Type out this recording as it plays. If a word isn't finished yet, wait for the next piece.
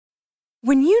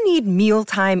When you need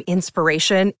mealtime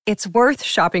inspiration, it's worth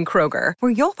shopping Kroger,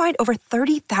 where you'll find over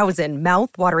 30,000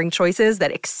 mouth-watering choices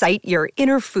that excite your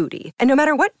inner foodie. And no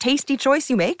matter what tasty choice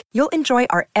you make, you'll enjoy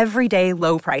our everyday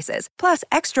low prices, plus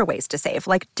extra ways to save,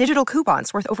 like digital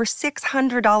coupons worth over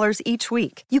 $600 each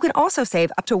week. You can also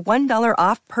save up to $1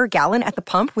 off per gallon at the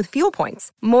pump with fuel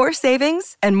points. More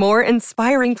savings and more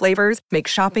inspiring flavors make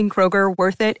shopping Kroger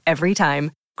worth it every time.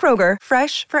 Kroger,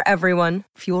 fresh for everyone.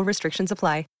 Fuel restrictions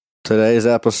apply. Today's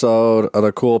episode of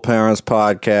the Cool Parents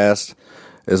Podcast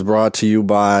is brought to you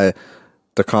by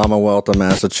the Commonwealth of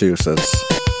Massachusetts.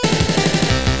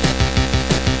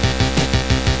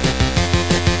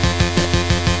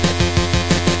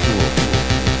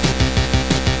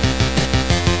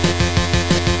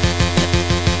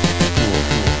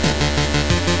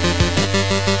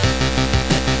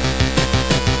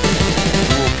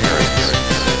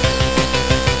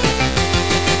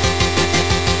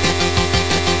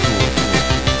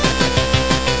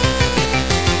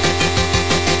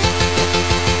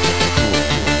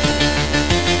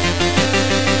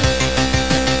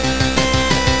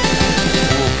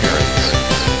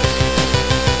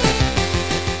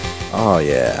 Oh,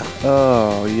 yeah.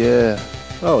 Oh, yeah.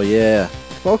 Oh, yeah.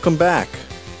 Welcome back,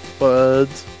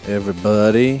 buds,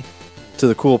 everybody, to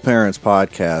the Cool Parents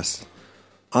Podcast.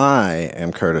 I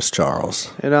am Curtis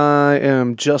Charles. And I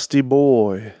am Justy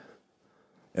Boy.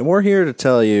 And we're here to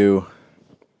tell you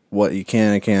what you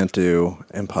can and can't do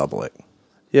in public.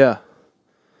 Yeah.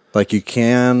 Like, you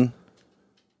can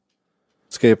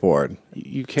skateboard.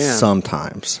 You can.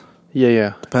 Sometimes.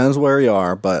 Yeah. Depends where you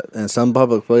are, but in some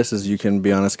public places you can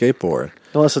be on a skateboard.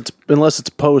 Unless it's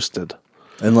posted.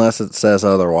 Unless it says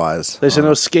otherwise. They say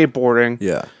no skateboarding.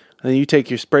 Yeah. And then you take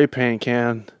your spray paint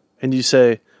can and you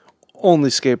say only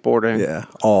skateboarding. Yeah.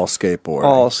 All skateboarding.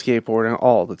 All skateboarding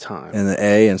all the time. And the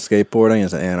A in skateboarding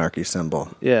is an anarchy symbol.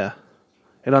 Yeah.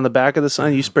 And on the back of the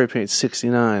sign you spray paint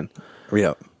 69.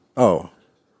 Yep. Oh.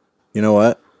 You know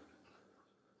what?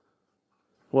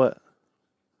 What?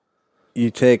 You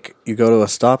go to a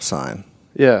stop sign.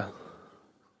 Yeah.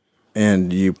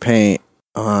 And you paint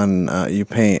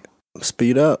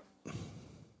speed up.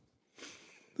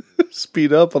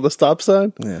 Speed up on the stop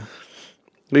sign? Yeah.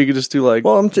 Or you could just do like...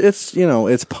 Well,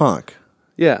 it's punk.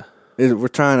 Yeah. We're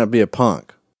trying to be a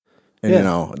punk. And,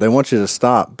 they want you to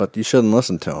stop, but you shouldn't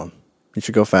listen to them. You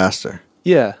should go faster.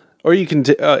 Yeah. Or you can,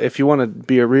 if you want to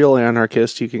be a real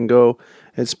anarchist, you can go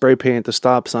and spray paint the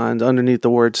stop signs underneath the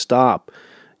word stop.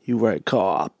 You write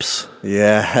cops.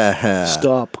 Yeah.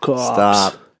 Stop cops.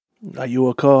 Stop. Are you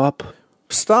a cop?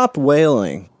 Stop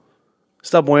wailing.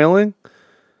 Stop wailing?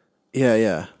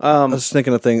 Yeah. I was just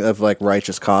thinking of like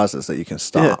righteous causes that you can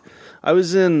stop. Yeah. I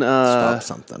was in... stop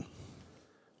something.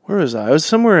 Where was I? I was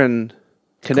somewhere in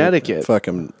Connecticut.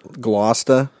 Fucking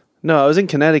Gloucester. No, I was in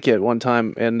Connecticut one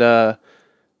time, and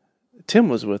Tim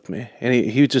was with me. And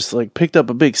he just like picked up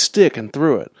a big stick and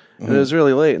threw it. And it was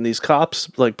really late, and these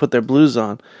cops like put their blues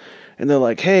on. And they're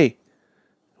like, hey,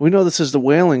 we know this is the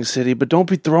whaling city, but don't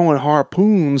be throwing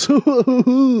harpoons.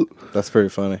 That's pretty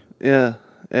funny. Yeah.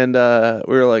 And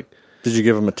we were like... Did you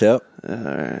give him a tip? All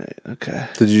right, okay.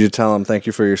 Did you tell him thank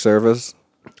you for your service?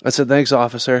 I said, thanks,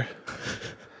 officer.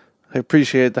 I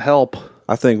appreciate the help.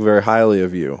 I think very highly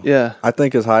of you. Yeah. I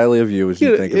think as highly of you as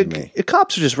you think of me.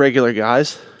 Cops are just regular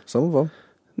guys. Some of them.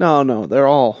 No,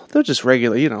 they're just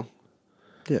regular, Yeah.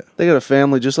 They got a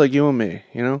family just like you and me,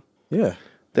 Yeah.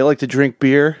 They like to drink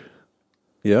beer.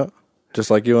 Yeah.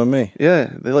 Just like you and me.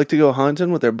 Yeah. They like to go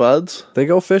hunting with their buds. They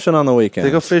go fishing on the weekends.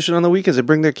 They go fishing on the weekends. They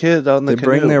bring their kids out in the canoe.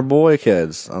 They bring their boy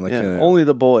kids on the canoe. Only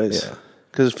the boys. Yeah.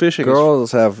 Because fishing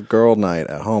Girls have girl night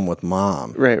at home with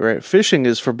mom. Right. Fishing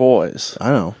is for boys.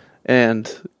 I know.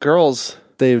 And girls...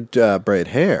 They braid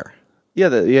hair. Yeah.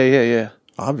 Yeah.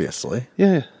 Obviously.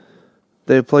 Yeah.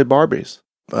 They play Barbies.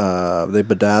 They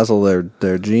bedazzle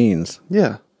their jeans.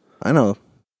 Yeah. I know.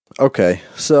 Okay,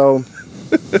 so...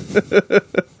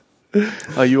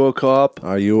 Are you a cop?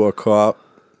 Are you a cop?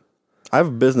 I have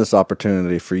a business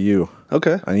opportunity for you.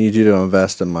 Okay. I need you to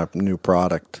invest in my new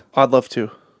product. I'd love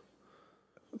to.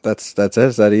 That's it?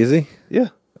 Is that easy? Yeah.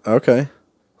 Okay.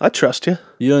 I trust you.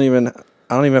 I don't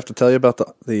even have to tell you about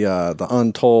the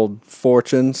untold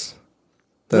fortunes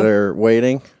that are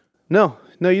waiting. No,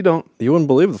 you don't. You wouldn't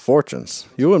believe the fortunes.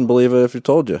 You wouldn't believe it if you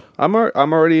told you. I'm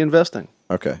already investing.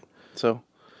 Okay. So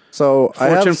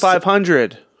Fortune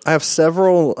 500. I have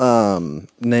several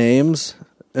names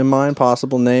in mind,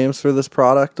 possible names for this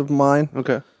product of mine.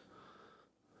 Okay.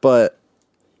 But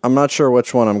I'm not sure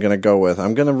which one I'm going to go with.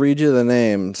 I'm going to read you the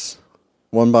names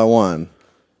one by one,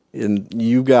 and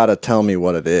you got to tell me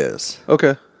what it is.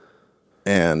 Okay.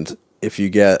 And if you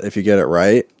get it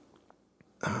right,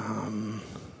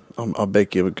 I'll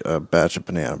bake you a batch of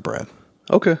banana bread.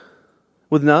 Okay.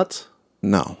 With nuts?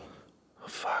 No, Oh,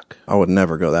 fuck. I would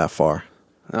never go that far.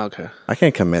 Okay. I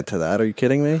can't commit to that. Are you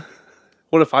kidding me?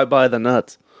 What if I buy the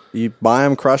nuts? You buy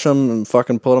them, crush them, and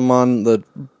fucking put them on the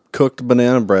cooked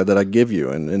banana bread that I give you,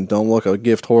 and don't look a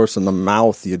gift horse in the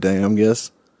mouth, you damn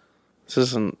guess.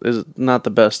 This is not the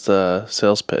best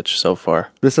sales pitch so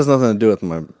far. This has nothing to do with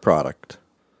my product.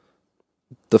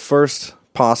 The first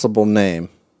possible name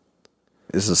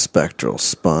is a spectral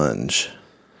sponge.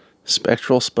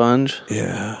 Spectral sponge?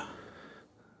 Yeah.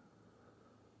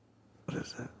 What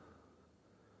is it?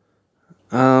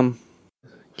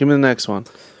 Give me the next one.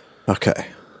 Okay.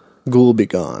 Ghoul be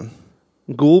gone.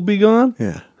 Ghoul be gone?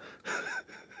 Yeah.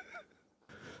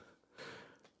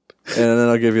 And then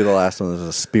I'll give you the last one. This is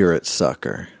a spirit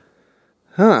sucker.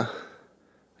 Huh.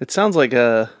 It sounds like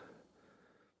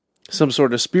some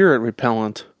sort of spirit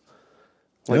repellent.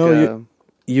 Like No,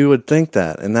 you would think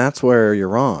that, and that's where you're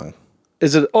wrong.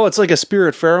 is it? Oh, it's like a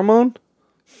spirit pheromone.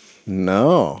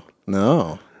 No.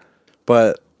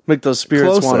 But Make those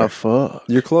spirits Closer. want to fuck.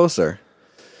 you're closer.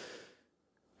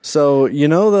 So, you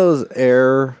know those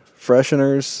air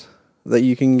fresheners that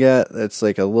you can get? It's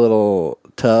like a little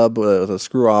tub with a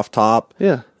screw off top.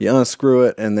 Yeah. You unscrew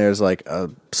it, and there's like a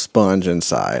sponge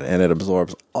inside, and it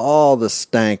absorbs all the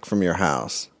stank from your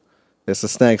house. It's a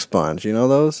stank sponge. You know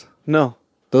those? No.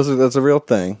 That's a real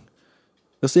thing.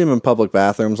 You'll see them in public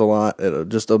bathrooms a lot.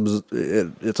 It's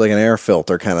like an air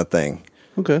filter kind of thing,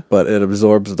 Okay. but it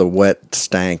absorbs the wet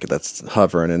stank that's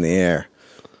hovering in the air.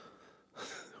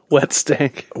 Wet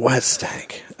stank. Wet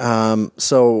stank.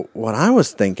 So what I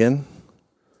was thinking,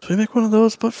 should we make one of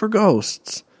those, but for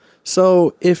ghosts?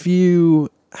 So if you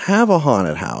have a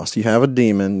haunted house, you have a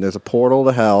demon, there's a portal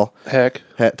to hell. Heck.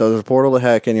 There's a portal to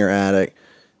heck in your attic.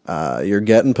 You're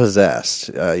getting possessed.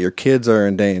 Your kids are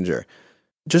in danger.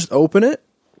 Just open it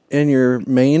in your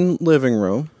main living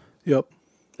room, Yep.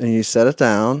 and you set it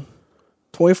down.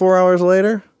 24 hours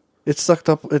later, it's sucked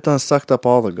up. It done sucked up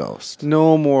all the ghosts.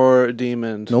 No more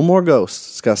demon. No more ghosts.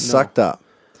 It's got sucked up.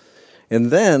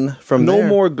 And then from No there,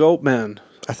 more goat men.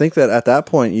 I think that at that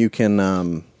point you can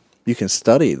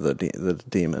study the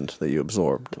demon that you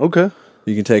absorbed. Okay.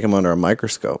 You can take him under a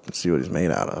microscope and see what he's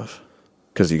made out of,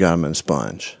 because you got him in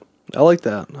sponge. I like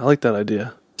that. I like that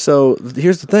idea. So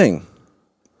here's the thing: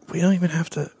 we don't even have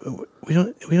to. We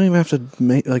don't even have to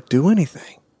do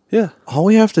anything. Yeah. All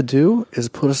we have to do is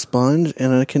put a sponge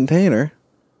in a container,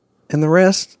 and the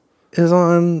rest is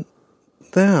on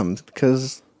them,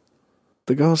 because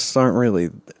the ghosts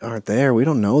aren't there. We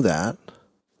don't know that.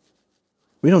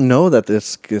 We don't know that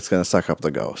it's going to suck up the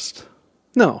ghost.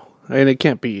 No. And it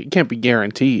can't be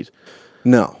guaranteed.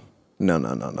 No.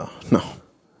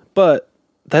 But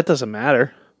that doesn't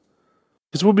matter.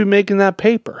 Because we'll be making that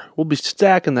paper. We'll be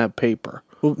stacking that paper.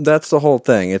 Well, that's the whole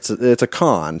thing. It's a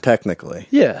con, technically.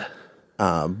 Yeah.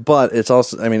 But it's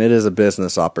also, it is a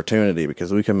business opportunity,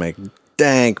 because we can make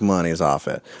dank monies off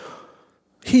it.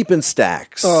 Heaping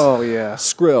stacks. Oh, yeah.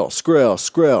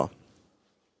 Skrill.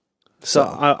 So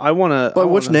I want to... But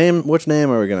which name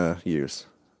are we going to use?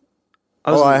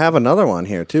 I have another one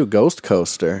here, too. Ghost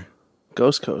Coaster.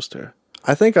 Ghost Coaster.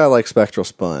 I think I like Spectral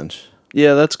Sponge.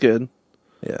 Yeah, that's good.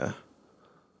 Yeah.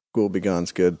 Ghoul Be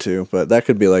Gone's good, too. But that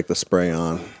could be like the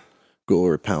spray-on ghoul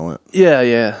repellent. Yeah.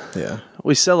 Yeah.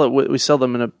 We sell it. We sell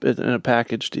them in a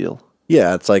package deal.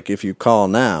 Yeah, it's like if you call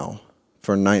now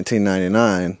for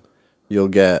 $19.99, you'll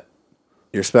get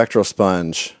your Spectral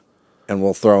Sponge, and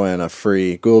we'll throw in a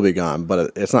free Ghoul Be Gone.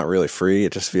 But it's not really free.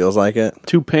 It just feels like it.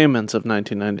 2 payments of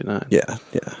 $19.99. Yeah.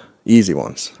 Easy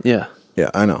ones. Yeah. Yeah,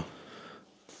 I know.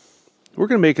 We're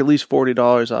gonna make at least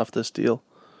 $40 off this deal.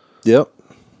 Yep.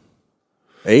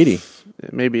 80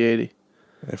 Maybe 80.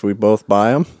 if we both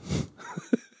buy them.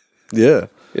 Yeah.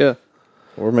 Yeah.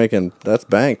 We're making, that's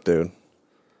bank, dude.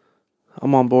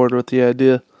 I'm on board with the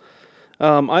idea.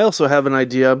 I also have an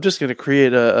idea. I'm just going to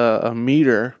create a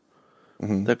meter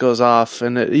that goes off,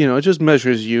 and it just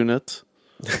measures units,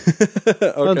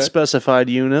 unspecified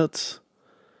units.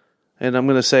 And I'm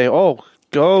going to say, "Oh,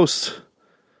 ghost."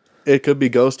 It could be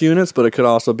ghost units, but it could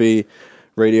also be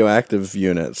radioactive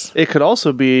units. It could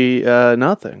also be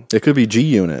nothing. It could be G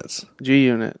units, G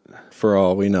unit. for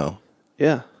all we know.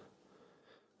 Yeah.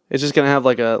 It's just going to have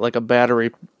like a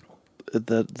battery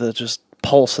that just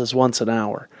pulses once an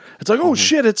hour. It's like, oh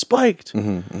shit, it spiked.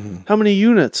 How many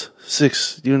units?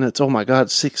 6 units. Oh my God,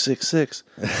 666.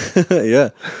 Yeah.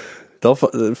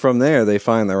 From there, they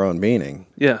find their own meaning.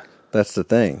 Yeah. That's the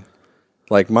thing.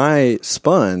 Like my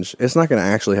sponge, it's not going to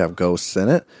actually have ghosts in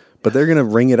it, but they're going to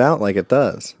ring it out like it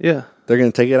does. Yeah. They're going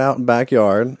to take it out in the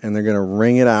backyard, and they're going to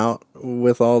wring it out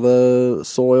with all the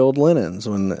soiled linens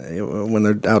when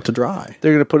they're out to dry.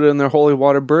 They're going to put it in their holy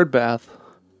water bird bath.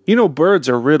 You know, birds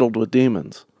are riddled with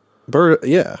demons.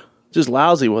 Yeah. Just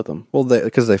lousy with them. Well,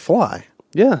 because they fly.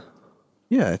 Yeah.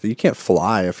 Yeah, you can't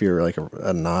fly if you're like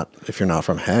if you're not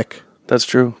from heck. That's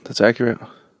true. That's accurate.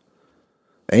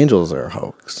 Angels are a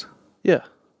hoax. Yeah.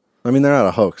 I mean, they're not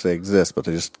a hoax. They exist, but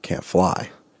they just can't fly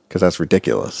because that's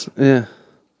ridiculous. Yeah.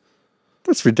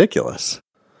 That's ridiculous.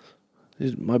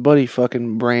 Dude, my buddy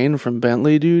fucking Brain from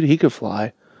Bentley, dude, he could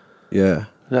fly. Yeah.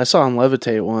 I saw him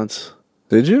levitate once.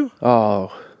 Did you?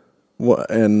 Oh. What?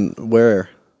 And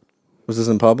where? Was this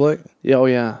in public? Yeah, oh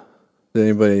yeah. Did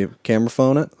anybody camera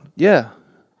phone it? Yeah.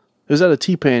 It was at a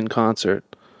T-Pain concert.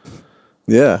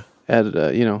 Yeah. At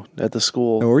at the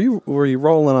school. And were you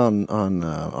rolling on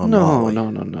Molly?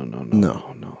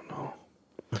 No.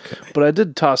 Okay. But I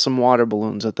did toss some water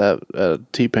balloons at that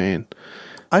T-Pain.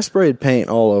 I sprayed paint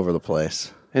all over the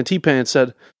place. And T-Pain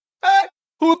said, "Hey,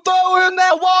 who threw in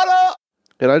that water?"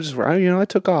 And I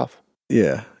took off.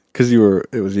 Yeah, because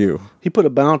it was you. He put a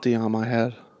bounty on my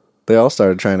head. They all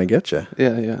started trying to get you.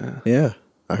 Yeah. Yeah,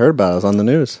 I heard about it. It was on the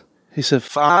news. He said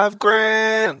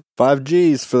 $5,000. 5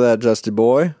 G's for that Justy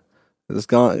boy. He's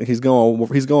going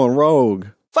rogue.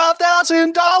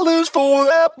 $5,000 for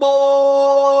that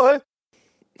boy.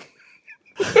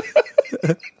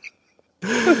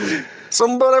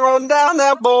 Somebody run down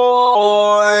that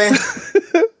boy.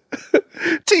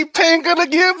 T-Pain gonna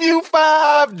give you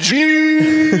 5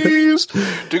 G's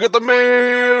to get the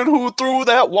man who threw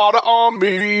that water on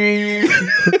me.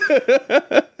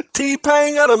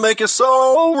 T-Pain gonna make you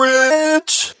so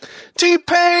rich.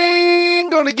 T-Pain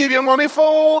gonna give you money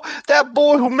for that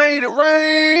boy who made it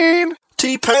rain.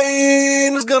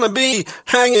 T-Pain is gonna be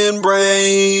hanging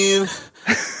brain.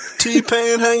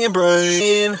 T-Pain hanging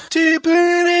brain.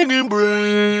 T-Pain hanging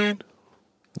brain.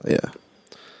 Yeah.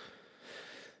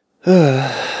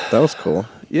 That was cool.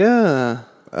 Yeah.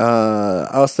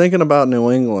 I was thinking about New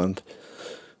England.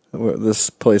 This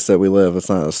place that we live, it's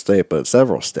not a state, but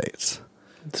several states.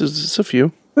 It's a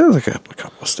few. There's a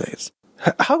couple of states.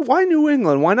 Why New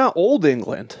England? Why not Old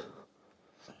England?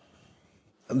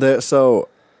 So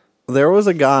there was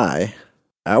a guy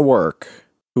at work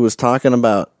who was talking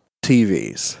about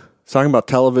TVs. He's talking about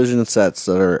television sets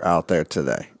that are out there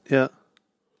today. Yeah.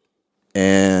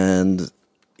 And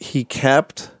he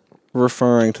kept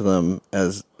referring to them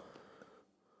as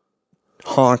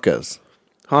honkas.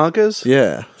 Honkas?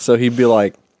 Yeah. So he'd be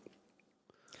like,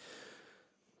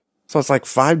 so it's like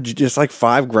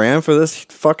 $5,000 for this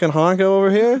fucking honka over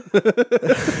here?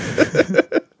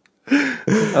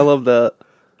 I love that.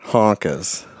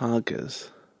 Honkas.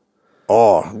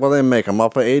 Oh, what do they make them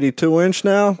up at 82-inch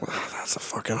now? That's a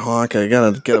fucking honka. You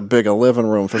gotta get a bigger living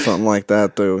room for something like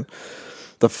that, dude.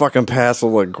 The fucking pass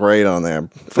will look great on there.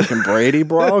 Fucking Brady,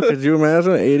 bro. Could you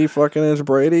imagine 80 fucking inch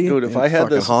Brady? Dude, if I had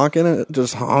this honking,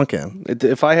 just honking.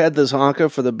 If I had this honka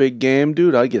for the big game,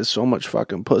 dude, I'd get so much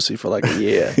fucking pussy for like a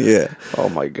year. Yeah. Oh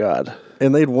my god.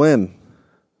 And they'd win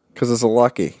because it's a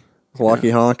lucky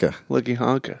honka. Lucky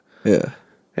honka. Yeah.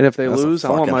 And if they That's lose,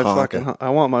 I want my honka. I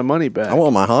want my money back. I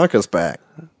want my honkas back.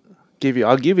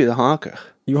 I'll give you the honka.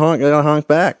 You gotta honk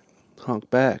back. Honk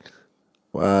back.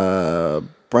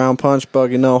 Brown punch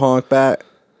buggy, no honk back.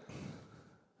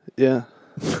 Yeah.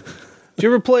 Did you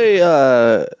ever play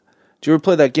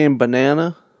that game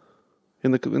Banana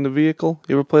in the vehicle?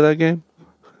 You ever play that game?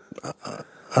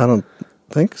 I don't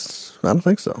think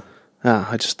so.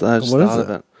 Ah, I just thought of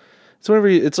it? it. It's whenever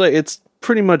it's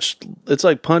pretty much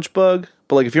like Punch Bug,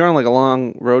 but like if you're on like a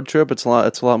long road trip, it's a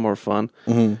lot more fun.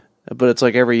 Mm-hmm. But it's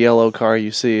like every yellow car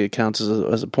you see, it counts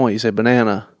as a point. You say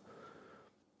banana.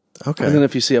 Okay. And then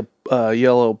if you see a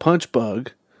yellow punch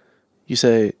bug, you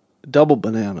say double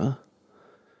banana.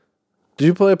 Did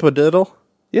you play Padiddle?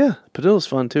 Yeah, Padiddle's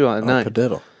fun too at night.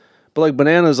 Padiddle. But like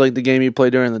banana is like the game you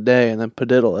play during the day, and then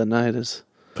Padiddle at night is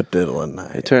Padiddle at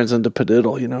night. It turns into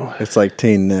Padiddle, you know. It's like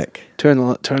Teen Nick. Turn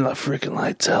the freaking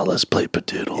lights out. Let's play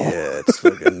Padiddle. Yeah, it's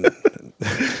fucking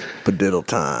Padiddle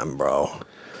time, bro.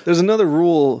 There's another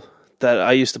rule that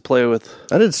I used to play with.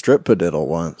 I did strip Padiddle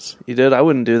once. You did? I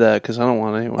wouldn't do that because I don't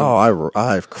want anyone. Oh,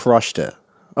 I've crushed it.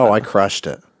 Oh, I crushed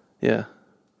it. Yeah.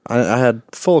 I had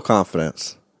full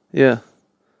confidence. Yeah.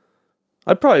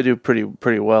 I'd probably do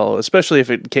pretty well, especially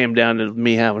if it came down to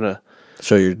me having to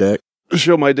show your dick.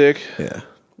 Show my dick. Yeah.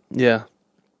 Yeah.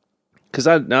 Because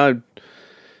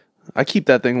I keep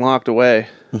that thing locked away.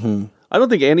 Mm-hmm. I don't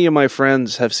think any of my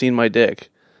friends have seen my dick.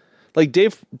 Like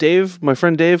Dave, my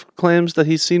friend Dave claims that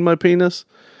he's seen my penis.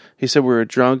 He said we were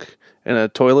drunk and a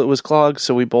toilet was clogged,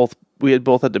 so we both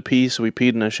had to pee, so we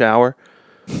peed in a shower.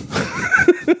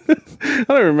 I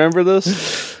don't remember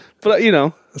this, but you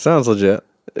know, Sounds legit.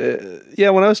 yeah.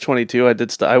 When I was 22, I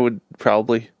did. I would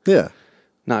probably Yeah.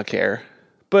 not care,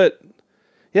 but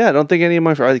yeah, I don't think any of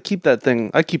my. I keep that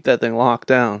thing locked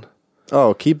down.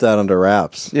 Oh, keep that under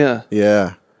wraps. Yeah,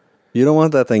 Yeah. You don't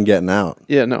want that thing getting out.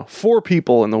 yeah. No, 4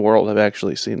 people in the world have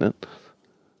actually seen it.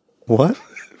 What?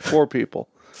 4 people.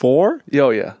 4? Oh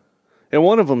yeah, and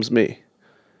one of them's me.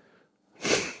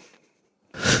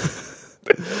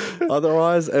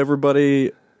 Otherwise,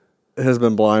 everybody has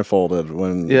been blindfolded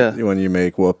when you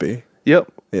make whoopee.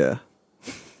 Yep. Yeah.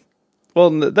 Well,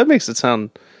 that makes it sound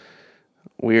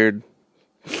weird.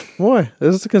 Why?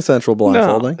 This is a consensual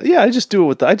blindfolding. No, yeah, I just do it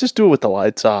with the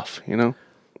lights off. You know.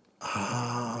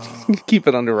 Keep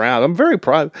it under wraps. I'm very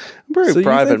private. I'm very So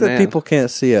private you think that man. people can't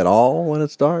see at all when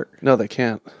it's dark? No, they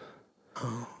can't.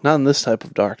 Not in this type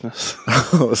of darkness.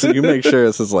 Oh, so you make sure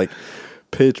this is like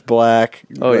pitch black.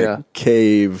 Oh, like yeah.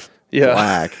 Cave Yeah.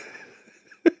 black.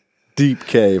 Deep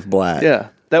cave black. Yeah.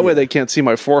 That way they can't see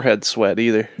my forehead sweat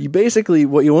either. You basically,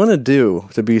 what you want to do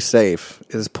to be safe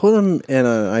is put them in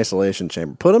an isolation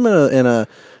chamber. Put them in a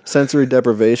sensory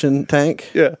deprivation tank.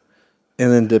 Yeah.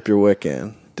 And then dip your wick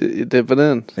in. You dip it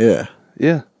in. Yeah.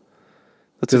 Yeah.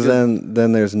 That's a Because good-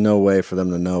 then there's no way for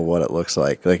them to know what it looks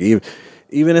like. Like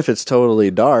even if it's totally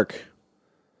dark,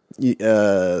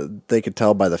 they could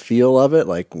tell by the feel of it.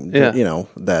 Like Yeah. you know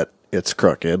that it's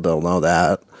crooked. They'll know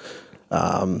that.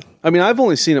 I mean, I've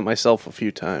only seen it myself a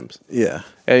few times. Yeah.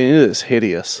 And it is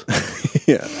hideous.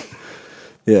 Yeah.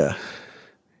 Yeah.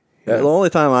 The only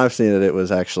time I've seen it, it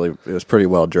was pretty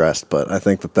well dressed. But I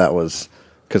think that was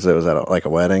because it was at a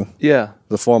wedding. Yeah.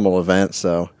 The formal event,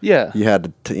 so Yeah. you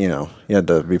had to you had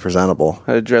to be presentable.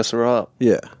 I had to dress her up.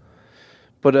 Yeah.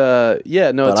 But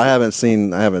yeah, no, But I haven't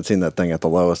seen that thing at the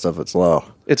lowest of its low.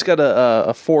 it's got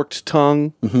a forked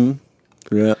tongue.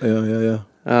 Yeah.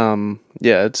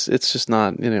 Yeah, it's just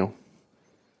not, you know.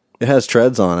 It has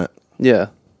treads on it. Yeah.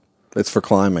 It's for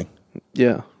climbing.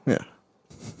 Yeah. Yeah.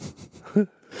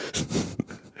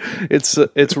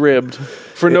 It's ribbed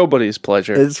for nobody's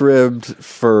pleasure. It's ribbed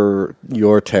for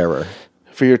your terror.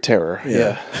 For your terror.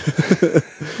 Yeah.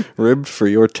 Ribbed for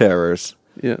your terrors.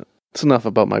 Yeah. It's enough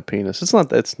about my penis. It's not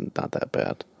that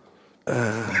bad.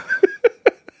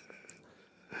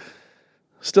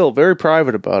 Still very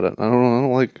private about it. I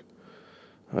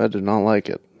do not like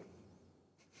it.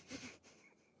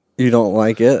 You don't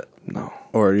like it? No.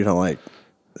 Or you don't like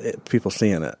people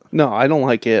seeing it? No, I don't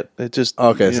like it. It just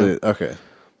Okay, you know.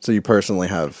 So you personally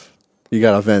you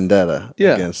got a vendetta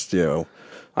Yeah. against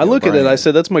I look at it, Brian. I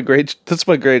say that's my great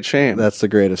shame. That's the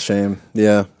greatest shame.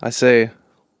 Yeah. I say,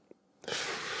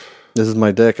 This is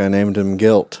my dick. I named him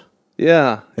Guilt.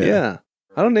 yeah.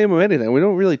 I don't name him anything. We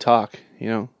don't really talk, you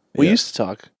know. We Yeah. used to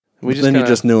talk. We just Then you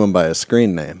kinda- just knew him by his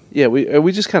screen name. Yeah,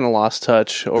 we just kind of lost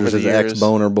touch over This the is years.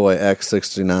 ex-boner boy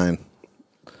X69.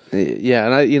 Yeah,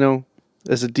 and I, you know,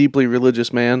 as a deeply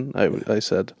religious man, I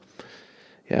said,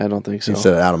 yeah, I don't think so. He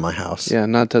said, out of my house. Yeah,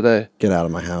 not today. Get out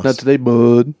of my house. Not today,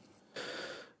 bud.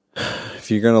 If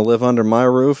you're going to live under my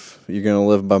roof, you're going to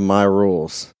live by my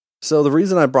rules. So the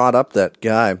reason I brought up that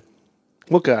guy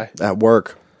What guy? at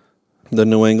work, the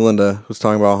New Englander who's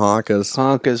talking about honkas.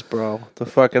 Honkas, bro. The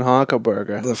fucking Honka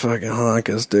burger. The fucking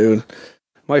honkas, dude.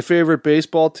 My favorite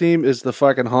baseball team is the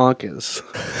fucking Honkas.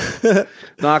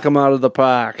 Knock them out of the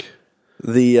park.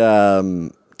 The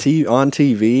on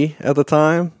TV at the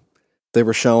time, they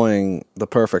were showing The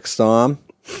Perfect Storm.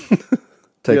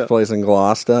 Takes Yeah. place in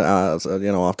Gloucester,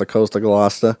 off the coast of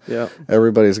Gloucester. Yeah.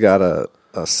 Everybody's got a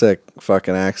sick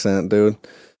fucking accent, dude.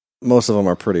 Most of them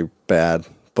are pretty bad,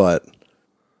 but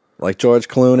like George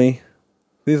Clooney,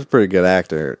 he's a pretty good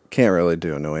actor. Can't really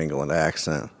do a New England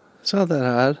accent. It's not that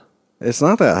hard. It's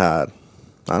not that hard.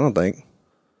 I don't think.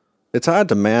 It's hard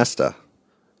to master.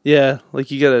 Yeah,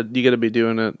 like you gotta be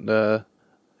doing it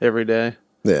every day.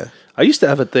 Yeah. I used to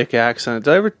have a thick accent.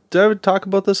 Did I ever talk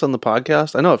about this on the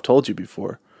podcast? I know I've told you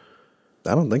before.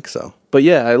 I don't think so. But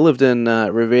yeah, I lived in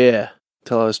Revere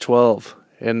till I was 12,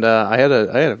 and I had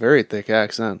a very thick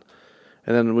accent.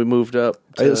 And then we moved up.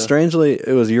 Strangely,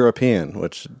 it was European,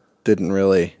 which didn't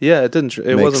really Yeah, it didn't.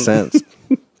 It make wasn't sense.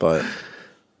 But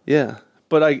Yeah,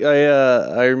 but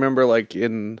I remember like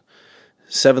in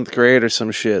 7th grade or some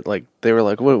shit. Like they were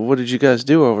like, "What did you guys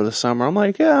do over the summer?" I'm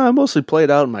like, "Yeah, I mostly played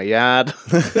out in my yard,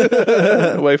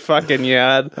 my fucking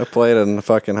yard." I played in the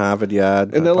fucking Harvard yard.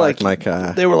 And I they're parked like, my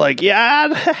car. They were like,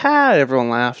 "Yard!" Everyone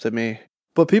laughed at me.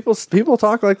 But people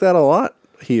talk like that a lot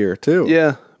here too.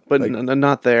 Yeah, but Like-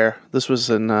 not there. This was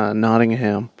in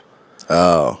Nottingham.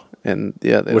 Oh. And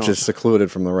yeah, which is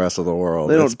secluded from the rest of the world.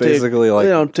 They It's basically they like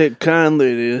don't take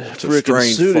kindly to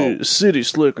freaking strange city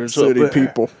slickers, city up there.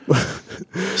 people.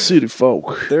 City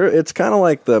folk. It's kind of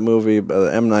like the movie,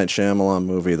 the M. Night Shyamalan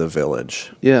movie, The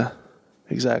Village. Yeah,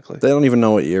 exactly. They don't even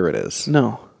know what year it is.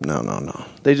 No.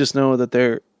 They just know that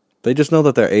They just know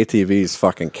that their ATV's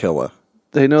fucking killer.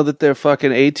 They know that their fucking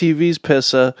ATV's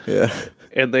pissa. Yeah.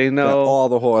 And they know all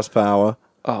the horsepower.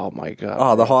 Oh my god.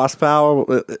 Oh, the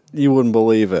horsepower, you wouldn't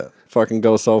believe it. Fucking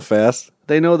goes so fast.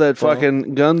 They know that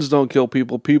fucking guns don't kill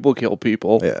people, people kill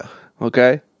people. Yeah.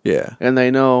 Okay? Yeah. And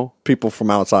they know people from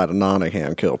outside of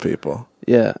Nottingham kill people.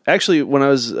 Yeah. Actually, when I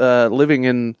was living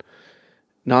in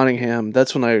Nottingham,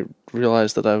 that's when I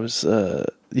realized that I was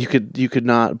you could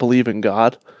not believe in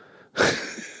God.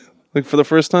 Like for the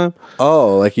first time.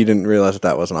 Oh, like you didn't realize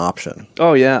that was an option.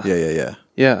 Oh yeah.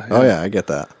 Yeah. Oh yeah, I get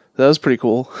that. That was pretty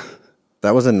cool.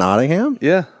 That was in Nottingham?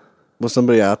 Yeah. Was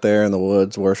somebody out there in the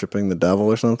woods worshiping the devil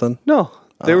or something? No.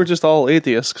 They were just all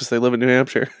atheists because they live in New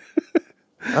Hampshire.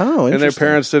 Oh, interesting. And their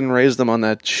parents didn't raise them on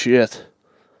that shit.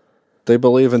 They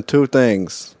believe in two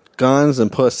things: guns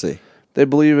and pussy. They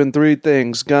believe in three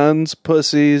things: guns,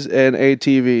 pussies, and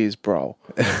ATVs, bro.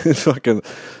 Fucking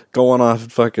going off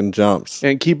fucking jumps.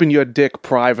 And keeping your dick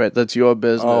private. That's your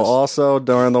business. Oh, also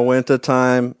during the winter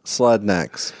time, sled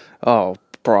necks. Oh,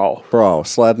 bro.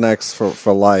 Sled necks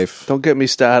for life. Don't get me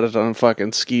started on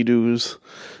fucking ski-doos.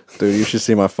 Dude, you should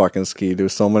see my fucking ski-doo.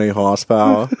 So many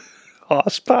horsepower.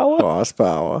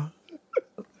 Horsepower.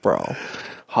 Bro.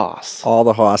 Hoss. All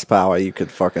the horsepower you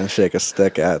could fucking shake a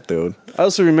stick at, dude. I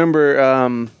also remember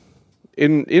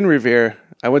in Revere,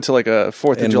 I went to like a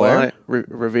 4th of July.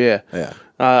 Revere. Yeah.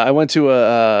 I went to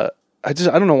I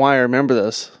don't know why I remember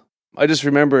this. I just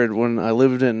remembered when I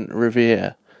lived in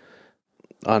Revere.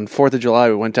 On 4th of July,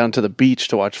 we went down to the beach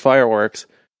to watch fireworks.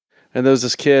 And there was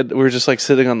this kid, we were just like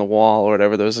sitting on the wall or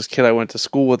whatever. There was this kid I went to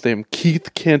school with named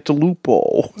Keith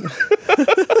Cantalupo.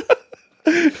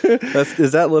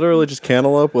 Is that literally just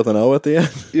cantaloupe with an O at the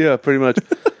end? Yeah, pretty much.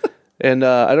 And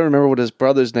I don't remember what his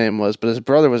brother's name was, but his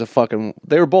brother was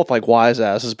they were both like wise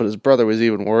asses, but his brother was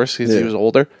even worse because he was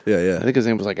older. Yeah. I think his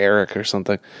name was like Eric or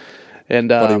something. And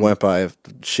but he went by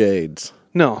Shades.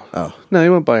 No. Oh. No, he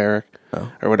went by Eric. Oh.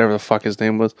 Or whatever the fuck his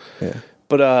name was. Yeah.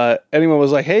 But anyone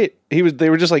was like, hey, they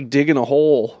were just like digging a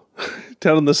hole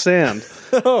down in the sand.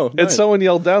 Oh, nice. And someone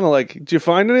yelled down, they're like, did you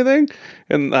find anything?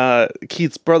 And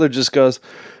Keith's brother just goes,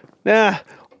 nah,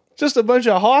 just a bunch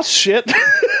of horse shit.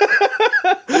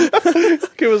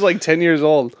 Kid was like 10 years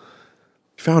old.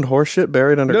 You found horse shit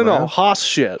buried underground? No, horse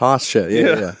shit. Horse shit,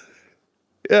 yeah.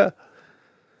 Yeah.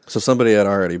 So somebody had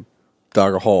already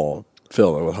dug a hole,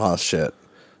 filled it with horse shit,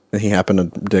 and he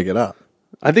happened to dig it up.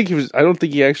 I don't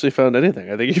think he actually found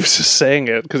anything. I think he was just saying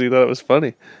it because he thought it was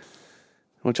funny,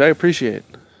 which I appreciate.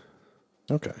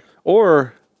 Okay.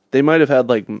 Or they might have had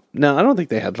no, I don't think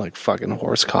they had like fucking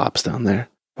horse cops down there.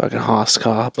 Fucking horse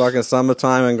cops. Fucking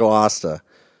summertime in Gloucester.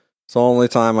 It's the only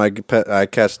time I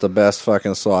catch the best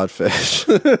fucking swordfish.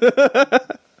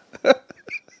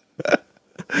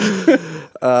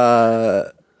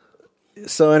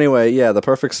 So anyway, yeah, The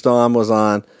Perfect Storm was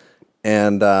on,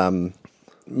 and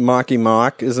Marky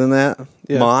Mark is in that.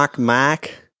 Yeah. Mark.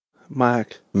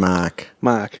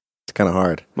 It's kind of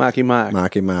hard. Marky Mark.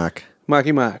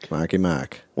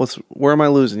 Where am I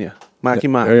losing you? Marky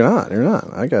Mark. You're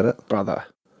not. I get it. Brother.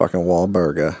 Fucking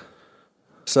Wahlberger.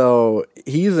 So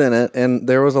he's in it, and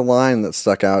there was a line that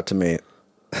stuck out to me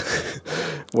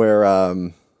where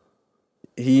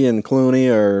he and Clooney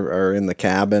are in the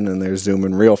cabin, and they're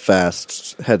zooming real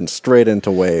fast, heading straight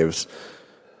into waves,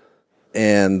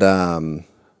 and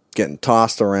getting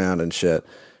tossed around and shit.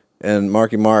 And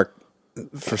Marky Mark,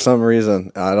 for some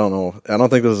reason, I don't know, I don't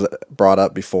think this was brought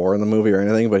up before in the movie or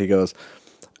anything, but he goes,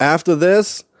 after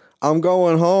this, I'm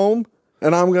going home,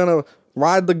 and I'm going to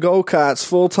ride the go-karts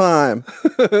full time.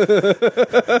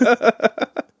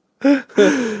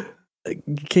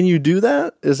 Can you do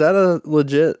that? Is that a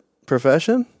legit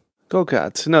profession?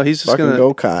 Go-karts. No, he's just fucking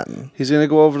go-karting. He's going to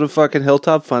go over to fucking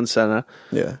Hilltop Fun Center.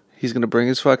 Yeah. He's going to bring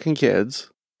his fucking kids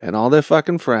and all their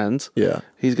fucking friends. Yeah.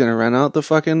 He's going to rent out the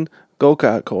fucking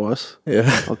go-kart course.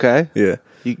 Yeah. Okay? Yeah.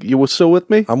 You were still with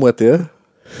me? I'm with you.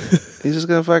 He's just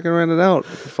going to fucking rent it out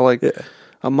for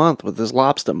a month with his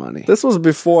lobster money. This was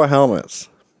before helmets.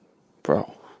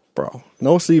 Bro.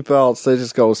 No seatbelts. They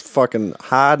just go as fucking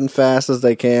hard and fast as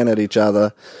they can at each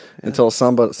other until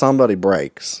somebody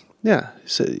breaks. Yeah.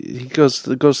 So he goes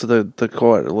to the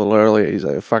court a little earlier. He's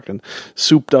like, fucking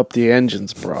souped up the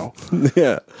engines, bro.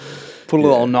 Yeah. Put a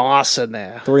little NOS in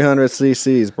there. 300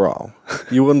 cc's, bro.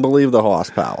 You wouldn't believe the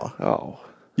horsepower. Oh.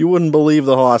 You wouldn't believe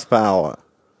the horsepower.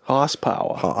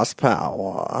 Horsepower.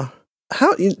 Horsepower.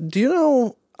 Do you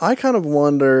know, I kind of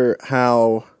wonder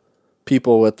how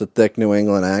people with the thick New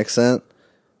England accent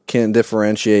can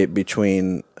differentiate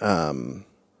between the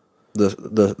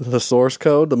source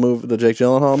code, the Jake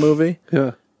Gyllenhaal movie,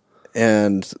 Yeah.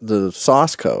 and the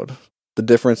sauce code. The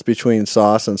difference between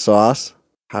sauce and sauce.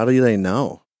 How do they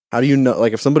know? How do you know?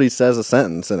 Like, if somebody says a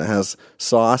sentence and it has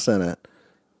sauce in it,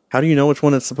 how do you know which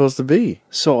one it's supposed to be?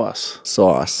 Sauce.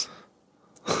 Sauce.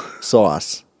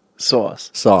 Sauce.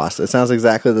 Sauce. Sauce. It sounds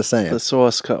exactly the same. The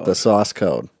source code. The sauce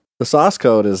code. The sauce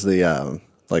code is the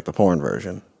like the porn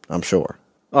version, I'm sure.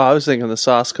 Oh, I was thinking the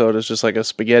sauce code is just like a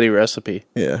spaghetti recipe.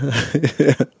 Yeah.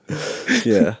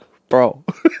 Yeah. Bro.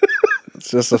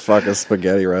 It's just a fucking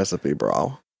spaghetti recipe,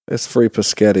 bro. It's free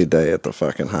Paschetti day at the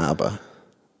fucking harbor.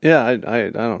 Yeah, I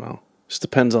don't know. Just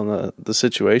depends on the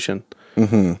situation.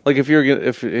 Mm-hmm. Like if you're in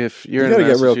gotta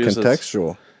get real Massachusetts,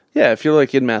 contextual. Yeah, if you're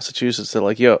like in Massachusetts, they're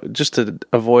like, yo, just to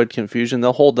avoid confusion,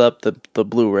 they'll hold up the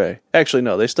Blu-ray. Actually,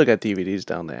 no, they still got DVDs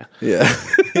down there. Yeah.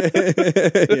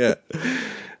 Yeah.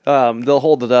 They'll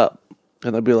hold it up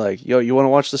and they'll be like, yo, you want to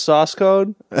watch the sauce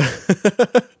code?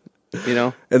 You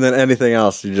know? And then anything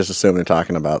else, you just assume they're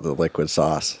talking about the liquid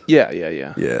sauce. Yeah.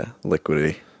 Yeah,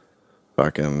 liquidy.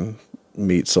 Fucking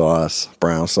meat sauce,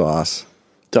 brown sauce.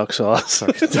 Duck sauce.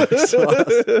 Duck sauce.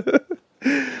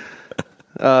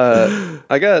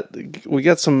 We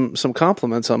got some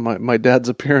compliments on my dad's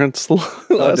appearance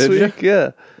last did you? week.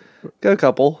 Yeah. Got a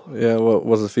couple. Yeah, what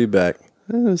was the feedback?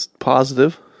 It was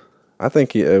positive. I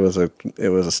think it was a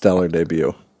stellar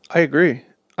debut. I agree.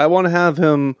 I want to have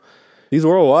him. He's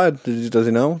worldwide. Does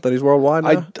he know that he's worldwide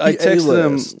now? I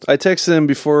texted him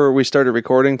before we started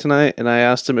recording tonight, and I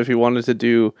asked him if he wanted to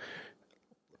do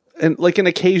an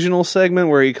occasional segment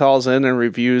where he calls in and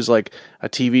reviews like a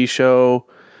TV show,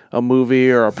 a movie,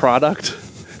 or a product.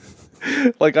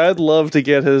 Like, I'd love to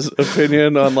get his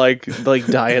opinion on like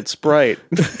Diet Sprite.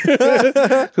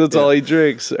 That's all he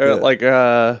drinks.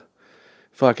 Or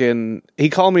fucking, he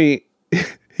called me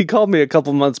a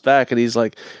couple months back and he's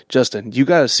like, Justin, you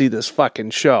got to see this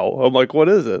fucking show. I'm like, what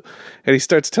is it? And he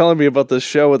starts telling me about this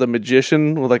show with a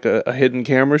magician with like a hidden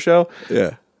camera show.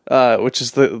 Yeah. Which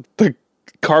is the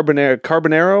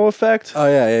Carbonaro effect. Oh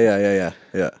yeah.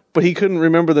 But he couldn't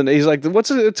remember the name. He's like, what's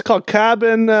it? It's called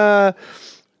Carbon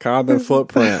footprint.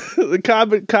 The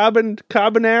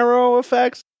Carbonaro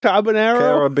effect.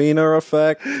 Carabiner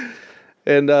effect.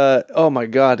 And oh my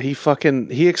god, he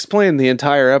explained the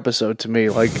entire episode to me.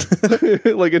 Like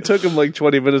like it took him like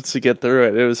 20 minutes to get through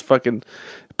it. It was fucking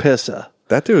pissa.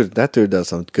 That dude does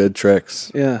some good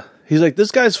tricks. Yeah. He's like, this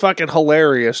guy's fucking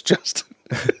hilarious, Justin.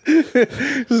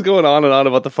 Just going on and on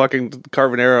about the fucking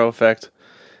Carbonaro effect.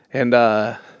 And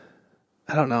I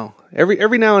don't know.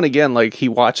 Every now and again, like, he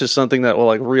watches something that will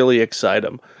like really excite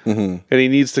him. Mm-hmm. And he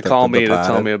needs to call me to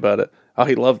tell me about it. Oh,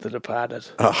 he loved The Departed.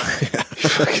 Oh, yeah. He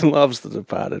fucking loves The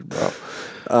Departed, bro.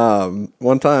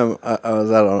 One time I was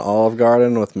at an Olive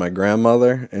Garden with my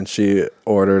grandmother, and she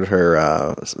ordered her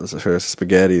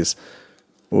spaghettis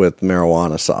with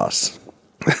marijuana sauce.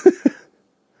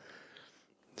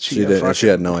 She did. And she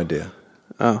had no idea.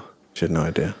 Oh, she had no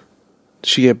idea. Did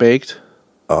she get baked?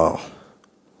 Oh,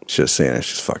 should have seen it.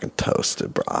 She's fucking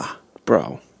toasted,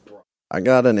 bro. I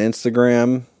got an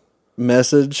Instagram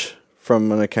message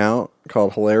from an account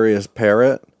called Hilarious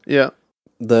Parrot. Yeah.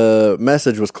 The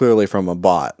message was clearly from a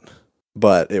bot,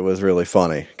 but it was really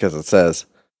funny because it says,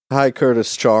 "Hi,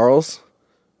 Curtis Charles.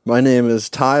 My name is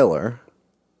Tyler.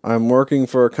 I'm working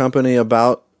for a company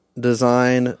about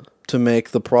design to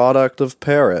make the product of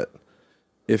Parrot.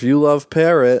 If you love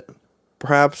Parrot,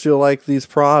 perhaps you'll like these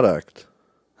product."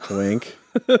 Wink.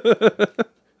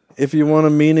 "If you want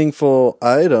a meaningful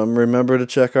item, remember to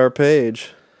check our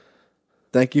page.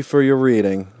 Thank you for your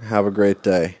reading. Have a great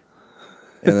day."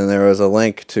 And then there was a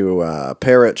link to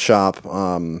Parrot Shop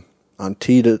on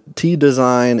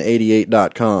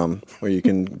tdesign88.com where you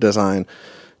can design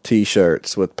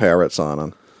t-shirts with parrots on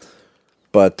them.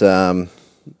 But the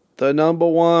number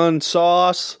one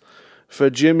sauce for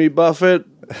Jimmy Buffett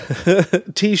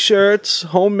t-shirts,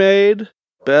 homemade,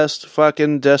 best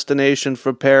fucking destination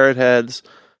for parrot heads,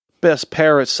 best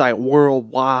parrot site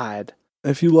worldwide.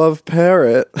 If you love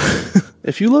Parrot,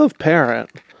 if you love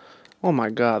Parrot, oh my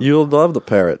god, you'll love the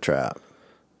Parrot Trap.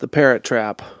 The Parrot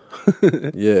Trap.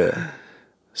 Yeah.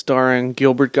 Starring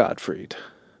Gilbert Gottfried,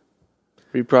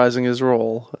 reprising his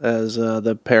role as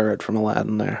the parrot from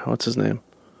Aladdin there. What's his name?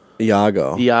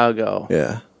 Iago.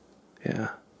 Yeah.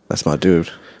 That's my dude.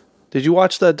 Did you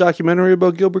watch that documentary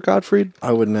about Gilbert Gottfried?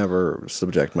 I would never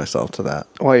subject myself to that.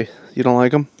 Why? You don't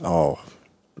like him? Oh,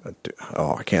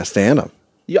 I can't stand him.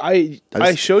 Yeah,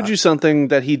 I showed you something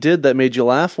that he did that made you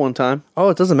laugh one time. Oh,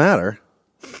 it doesn't matter.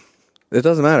 It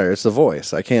doesn't matter. It's the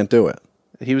voice. I can't do it.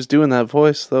 He was doing that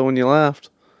voice though when you laughed.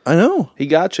 I know. He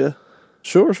got you.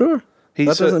 Sure.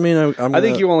 That doesn't mean I'm I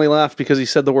think you only laughed because he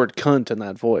said the word cunt in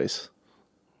that voice.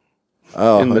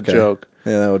 Oh, in the okay. joke.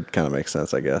 Yeah, that would kind of make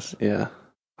sense, I guess. Yeah.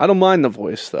 I don't mind the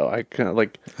voice though. I kind of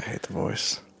like. I hate the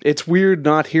voice. It's weird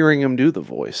not hearing him do the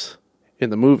voice in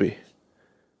the movie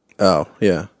Oh,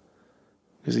 yeah.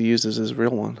 because he uses his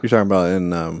real one. You're talking about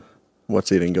in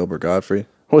What's Eating Gilbert Gottfried?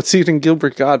 What's eating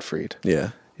Gilbert Gottfried?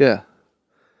 Yeah. Yeah.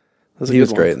 That's a He good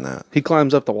was one. great in that. He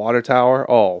climbs up the water tower.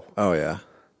 Oh. Oh, yeah.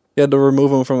 You had to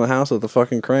remove him from the house with the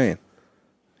fucking crane.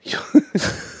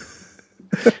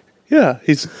 Yeah,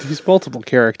 he's multiple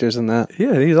characters in that.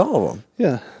 Yeah, he's all of them.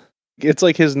 Yeah. It's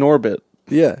like his Norbit.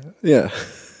 Yeah.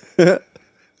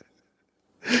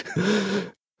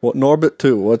 What Norbit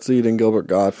 2? What's Eating Gilbert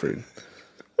Gottfried?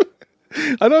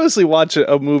 I'd honestly watch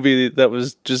a movie that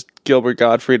was just Gilbert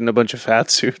Gottfried in a bunch of fat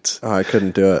suits. Oh, I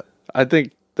couldn't do it. I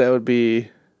think that would be...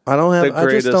 I just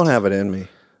greatest. don't have it in me.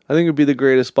 I think it would be the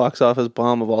greatest box office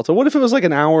bomb of all time. What if it was like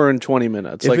an hour and 20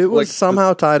 minutes? If it was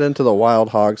somehow tied into the Wild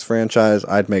Hogs franchise,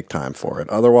 I'd make time for it.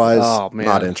 Otherwise,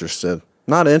 not interested.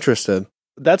 Not interested.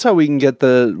 That's how we can get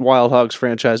the Wild Hogs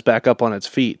franchise back up on its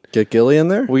feet. Get Gilly in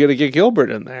there? We got to get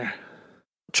Gilbert in there.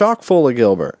 Chock full of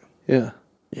Gilbert. Yeah.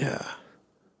 Yeah.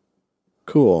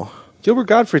 Cool. Gilbert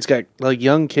Gottfried's got like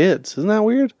young kids. Isn't that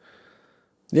weird?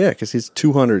 Yeah, because he's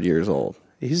 200 years old.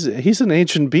 He's an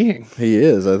ancient being. He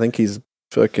is. I think he's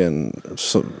fucking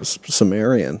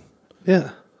Sumerian.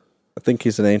 Yeah. I think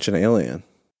he's an ancient alien.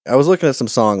 I was looking at some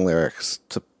song lyrics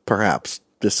to perhaps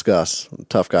discuss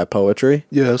tough guy poetry.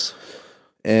 Yes.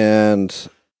 And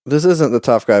this isn't the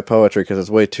tough guy poetry because it's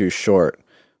way too short.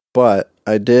 But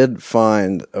I did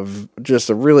find just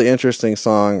a really interesting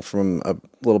song from a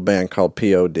little band called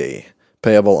POD,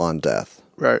 Payable on Death.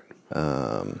 Right.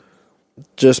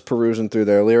 Just perusing through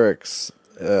their lyrics,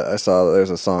 I saw there's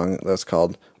a song that's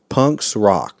called Punks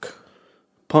Rock.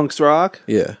 Punks Rock?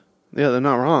 Yeah. Yeah, they're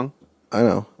not wrong. I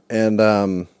know. And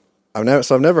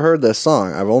I've never heard this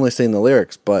song. I've only seen the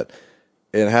lyrics, but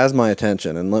it has my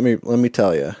attention. And let me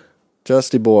tell you,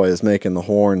 Justy Boy is making the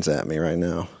horns at me right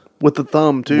now. With the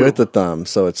thumb, too. With the thumb,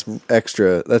 so it's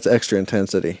extra. That's extra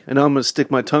intensity. And I'm going to stick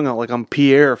my tongue out like I'm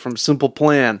Pierre from Simple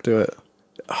Plan. Do it.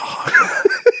 Oh,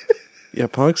 yeah,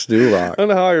 punks do rock. I don't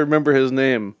know how I remember his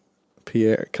name.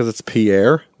 Pierre, because it's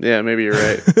Pierre? Yeah, maybe you're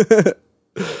right.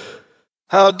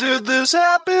 How did this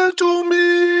happen to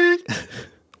me?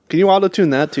 Can you auto-tune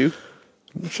that, too?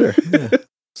 Sure. Yeah.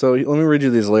 So let me read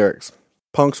you these lyrics.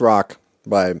 Punks Rock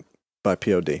by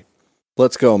POD.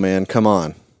 Let's go, man. Come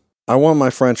on. I want my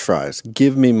French fries.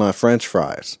 Give me my French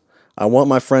fries. I want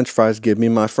my French fries. Give me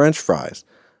my French fries.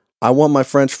 I want my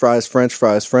French fries, French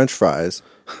fries, French fries.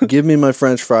 Give me my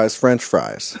French fries, French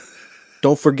fries.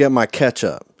 Don't forget my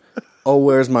ketchup. Oh,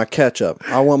 where's my ketchup?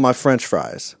 I want my French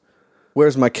fries.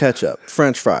 Where's my ketchup?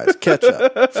 French fries.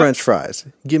 Ketchup. French fries.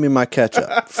 Give me my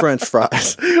ketchup. French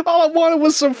fries. All I wanted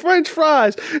was some French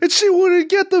fries, and she wouldn't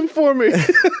get them for me.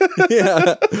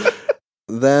 Yeah.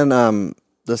 Then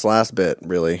this last bit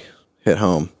really hit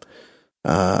home.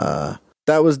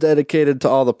 That was dedicated to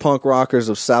all the punk rockers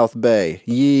of South Bay.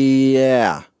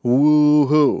 Yeah.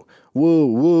 Woo-hoo.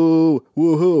 Woo-woo.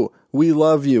 Woo-hoo. We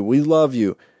love you. We love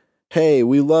you. Hey,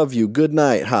 we love you. Good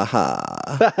night.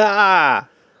 Ha-ha.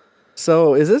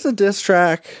 So, is this a diss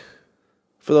track?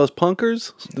 For those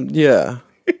punkers? Yeah.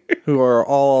 Who are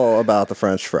all about the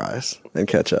French fries and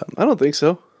ketchup. I don't think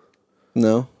so.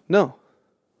 No? No.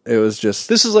 It was just...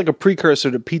 This is like a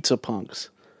precursor to pizza punks.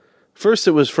 First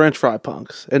it was French fry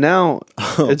punks, and now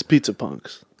it's pizza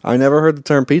punks. I never heard the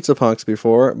term pizza punks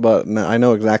before, but I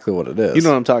know exactly what it is. You know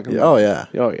what I'm talking about? Oh, yeah.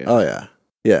 Oh, yeah. Oh, yeah.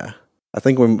 Yeah. I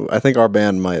think our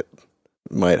band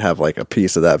might have like a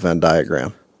piece of that Venn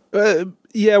diagram.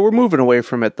 Yeah, we're moving away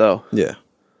from it, though. Yeah.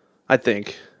 I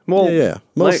think. Well, yeah.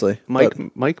 Mostly.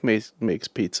 Mike makes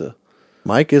pizza.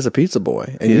 Mike is a pizza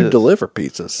boy, and He you is. deliver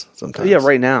pizzas sometimes. Yeah,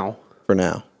 right now. For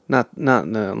now. Not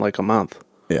in like a month.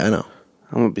 Yeah, I know.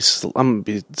 I'm gonna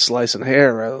be slicing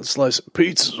hair rather than slicing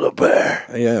pizzas up there.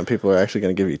 Yeah, and people are actually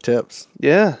going to give you tips.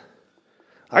 Yeah,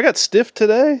 I got stiff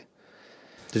today.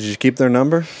 Did you keep their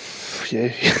number?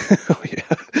 Yeah, oh,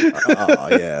 yeah. Oh,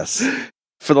 yes.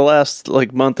 For the last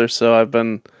like month or so, I've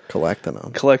been Collecting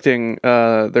them. collecting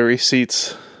the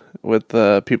receipts with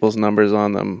people's numbers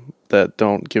on them that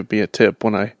don't give me a tip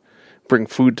when I bring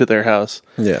food to their house.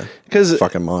 Yeah. 'Cause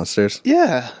fucking monsters.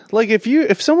 yeah, like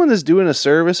if someone is doing a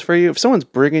service for you, if someone's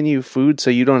bringing you food so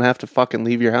you don't have to fucking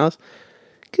leave your house,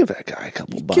 give that guy a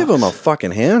couple bucks. Give him a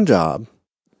fucking hand job.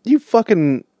 You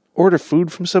fucking order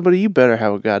food from somebody, you better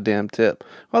have a goddamn tip.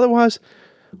 Otherwise,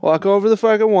 walk over to the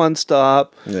fucking One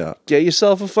Stop. Yeah. Get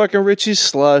yourself a fucking Richie's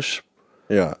slush.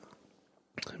 Yeah.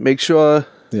 Make sure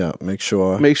Make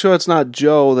sure it's not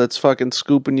Joe that's fucking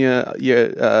scooping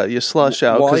your slush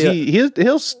out, Well,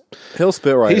 because he'll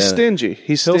spit right in he's it. stingy.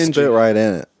 He's He'll stingy. spit right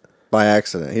in it by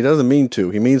accident. He doesn't mean to.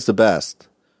 He means the best.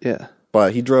 Yeah.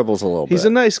 But he dribbles a little bit. He's a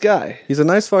nice guy. He's a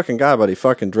nice fucking guy, but he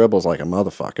fucking dribbles like a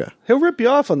motherfucker. He'll rip you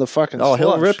off on the fucking Oh,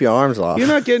 he'll slush. rip your arms off. You're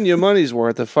not getting your money's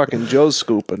worth of fucking Joe's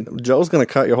scooping. Joe's gonna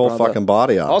cut your whole fucking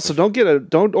body off. Also,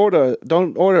 don't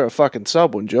order a fucking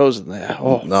sub when Joe's in there.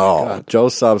 Oh my no, God.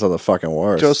 Joe's subs are the fucking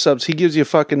worst. Joe subs, he gives you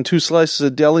fucking 2 slices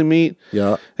of deli meat.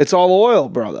 Yeah. It's all oil,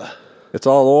 brother. It's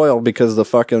all oil because the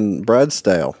fucking bread's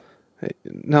stale.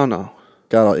 No.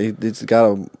 It's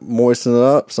gotta moisten it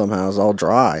up somehow. It's all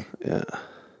dry. Yeah.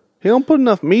 He don't put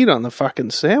enough meat on the fucking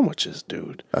sandwiches,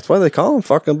 dude. That's why they call him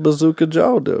fucking Bazooka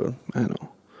Joe, dude. I know.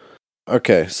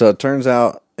 Okay, so it turns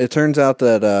out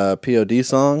that POD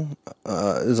song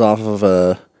is off of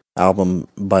a album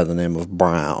by the name of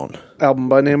Brown. Album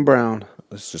by name Brown.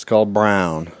 It's just called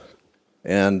Brown.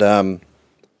 And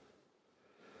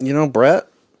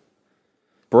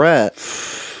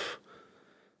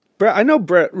Brett, I know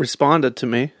Brett responded to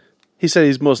me. He said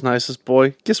he's most nicest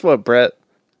boy. Guess what, Brett?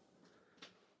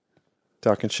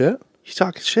 talking shit. You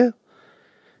talking shit?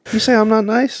 You say I'm not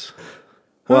nice?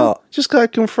 Well, Just gotta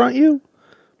confront you,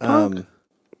 punk.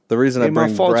 the reason I Ain't my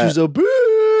bring fault Brett, you's a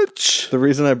bitch. the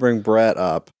reason I bring Brett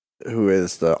up, who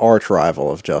is the arch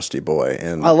rival of Justy Boy,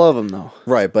 and I love him though.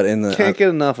 right, but in the Can't get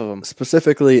enough of him.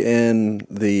 specifically in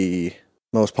the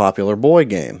most popular boy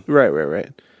game,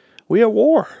 Right. We at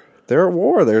war. they're at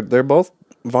war. They're both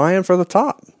vying for the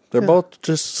top. They're both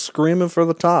just screaming for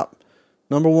the top,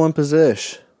 number one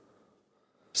position.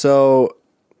 So,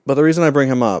 but the reason I bring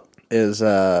him up is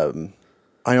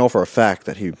I know for a fact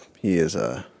that he is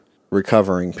a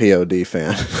recovering POD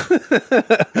fan.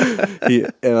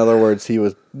 In other words, he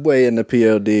was way into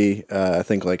POD, I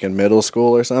think like in middle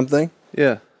school or something.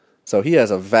 Yeah. So he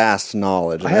has a vast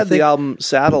knowledge. I had the album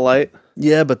Satellite.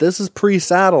 Yeah, but this is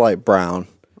pre-Satellite Brown.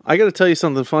 I got to tell you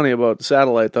something funny about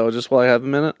Satellite, though, just while I have a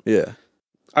minute. Yeah.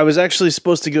 I was actually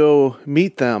supposed to go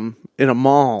meet them in a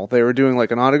mall. They were doing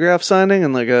like an autograph signing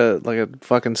and like a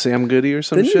fucking Sam Goody or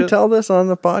some Didn't shit. you tell this on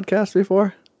the podcast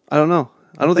before? I don't know.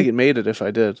 I don't think it made it if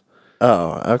I did.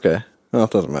 Oh, okay. Well,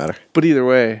 it doesn't matter. But either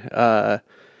way, I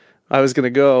was going to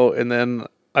go, and then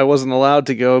I wasn't allowed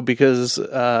to go because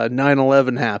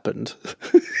 9/11 happened.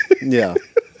 Yeah.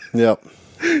 Yep.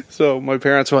 So my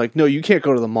parents were like, no, you can't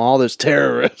go to the mall. There's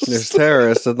terrorists. There's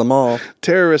terrorists at the mall.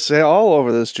 Terrorists all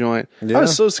over this joint. Yeah. I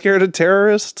was so scared of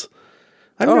terrorists.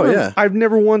 I've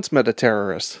never once met a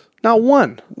terrorist. Not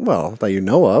one. Well, that you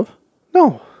know of.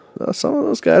 No. Some of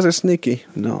those guys are sneaky.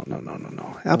 No.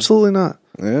 Absolutely not.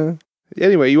 Yeah.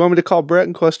 Anyway, you want me to call Brett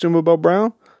and question him about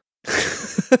Brown?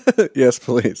 Yes,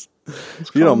 please.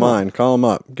 If you don't mind, call him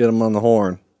up. Get him on the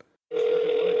horn.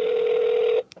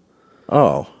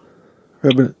 Oh.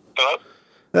 Hello?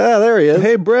 Ah, there he is.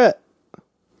 Hey, Brett.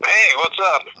 Hey, what's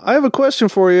up? I have a question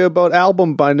for you about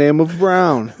album by name of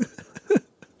Brown.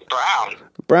 Brown.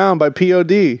 Brown by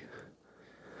POD.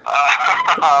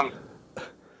 I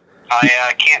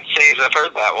can't say as I've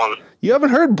heard that one. You haven't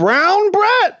heard Brown,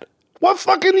 Brett? What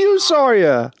fucking use are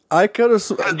you? I could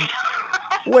have.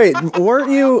 Wait,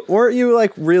 weren't you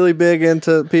like really big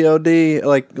into POD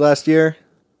like last year?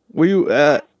 Were you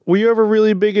ever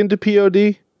really big into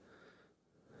POD?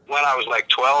 When I was like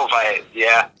 12,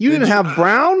 yeah. You didn't have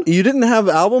Brown? You didn't have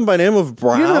album by name of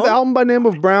Brown? You didn't have album by name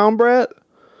of Brown, Brett?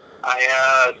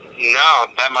 No,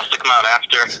 that must have come out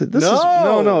after.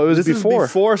 No, it was this is before.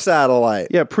 before Satellite.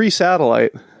 Yeah,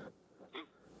 pre-Satellite.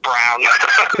 Brown.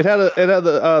 It had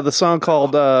the song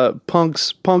called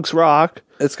Punks Rock.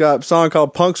 It's got a song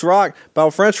called Punks Rock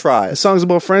about French The fries. song's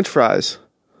about French fries.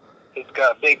 It's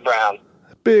got Big Brown.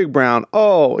 Big Brown.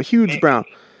 Oh, huge Brown.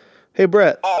 Hey,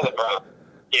 Brett. All the Brown.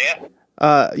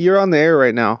 Yeah? You're on the air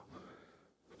right now.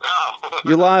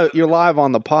 Oh. You're live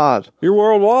on the pod. You're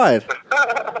worldwide.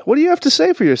 What do you have to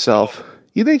say for yourself?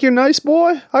 You think you're nice,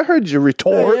 boy? I heard you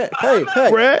retort. Hey,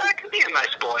 Brett. I could be a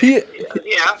nice boy. He-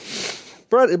 Yeah.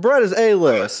 Brett is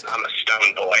A-list. I'm a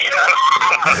stone boy.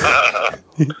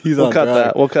 He's We'll on cut drugs.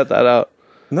 that. We'll cut that out.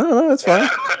 No, it's fine.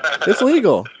 It's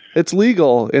legal. It's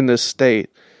legal in this state.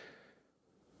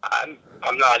 I'm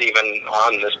not even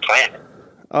on this planet.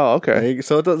 Oh, okay.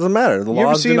 So it doesn't matter. The You ever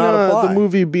laws do seen not apply. the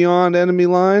movie Beyond Enemy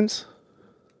Lines?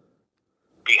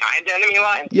 Behind enemy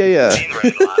lines? Yeah. In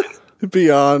red line.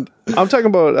 Beyond. I'm talking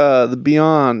about the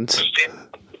Beyond.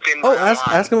 Thin Oh, red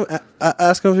line.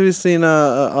 ask him if he's seen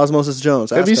Osmosis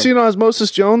Jones. Have you seen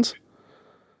Osmosis Jones?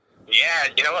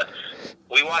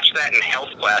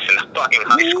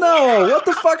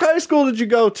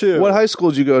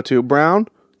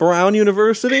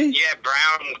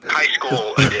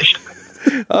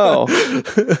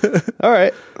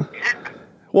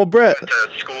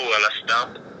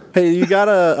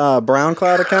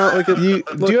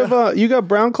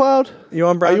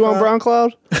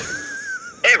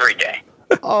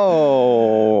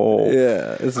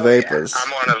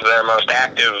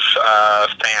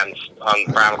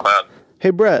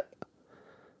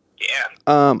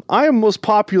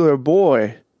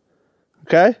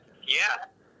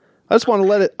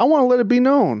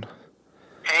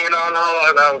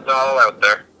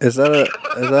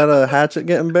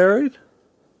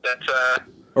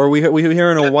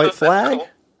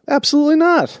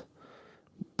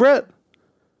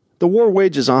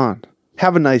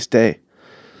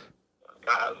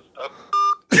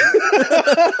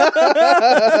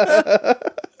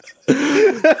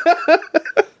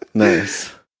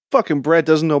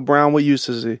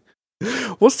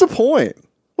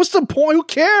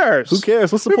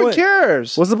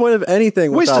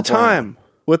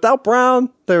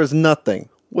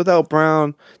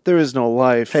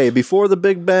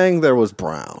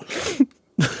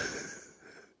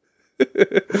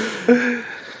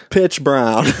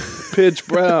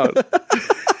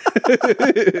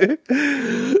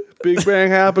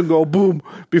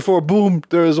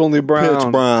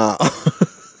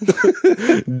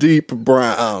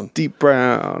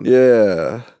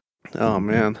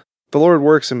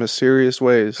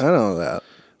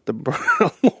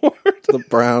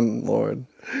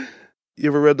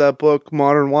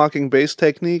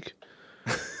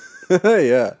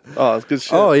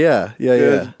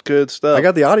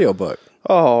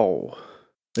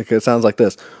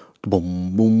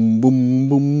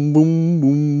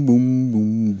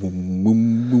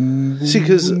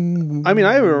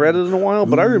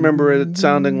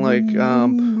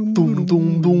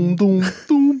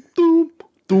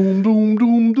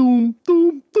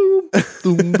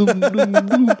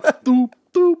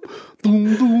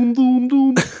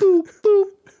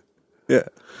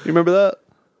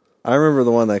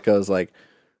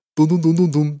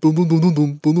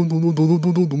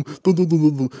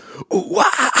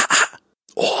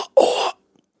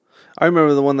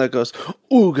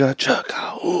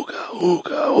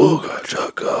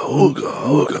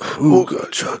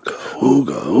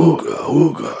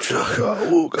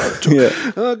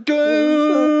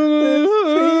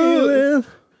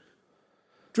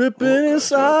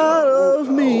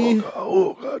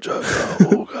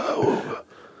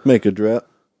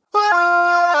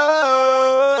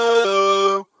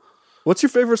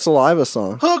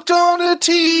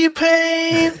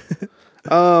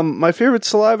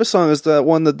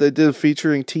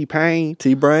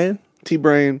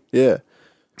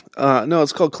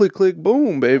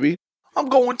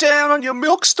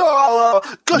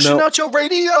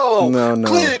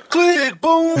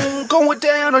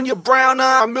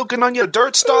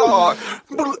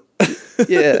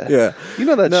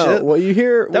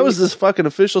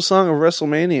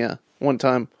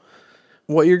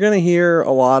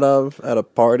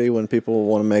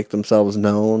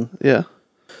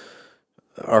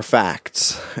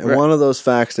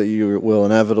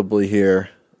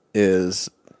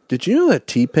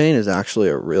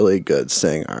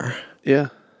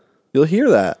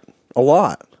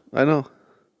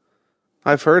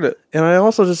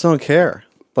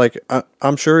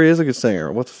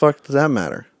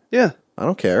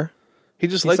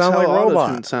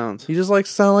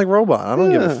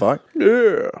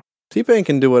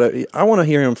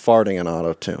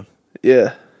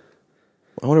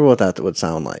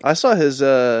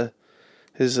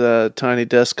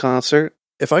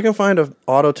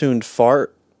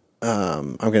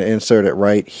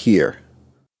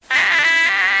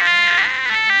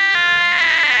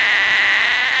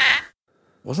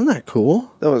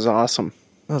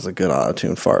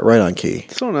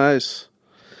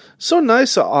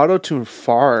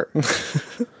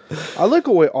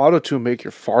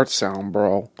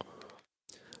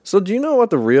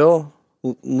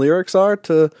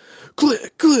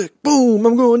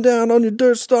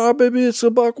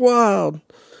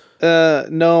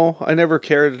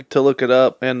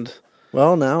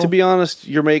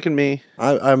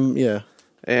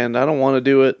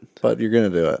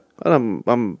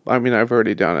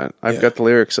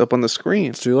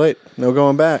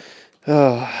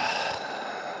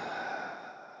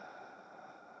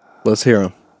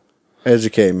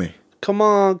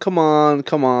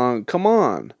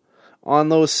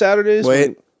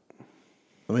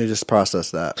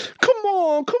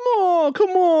 on, come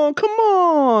on, come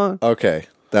on. Okay,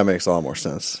 that makes a lot more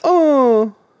sense.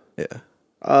 Oh. Yeah.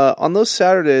 On those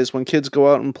Saturdays when kids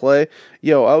go out and play,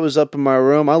 I was up in my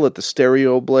room. I let the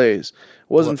stereo blaze.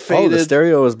 Wasn't faded. Oh, the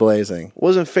stereo was blazing.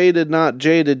 Wasn't faded, not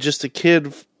jaded. Just a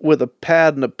kid with a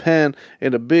pad and a pen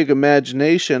and a big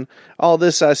imagination. All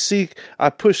this I seek. I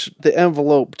push the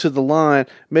envelope to the line.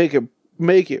 Make it,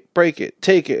 break it,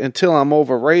 take it until I'm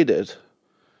overrated.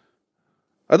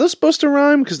 Are those supposed to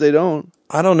rhyme? Because they don't.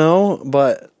 I don't know,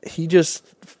 but he just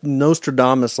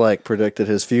Nostradamus-like predicted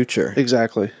his future.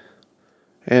 Exactly.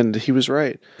 And he was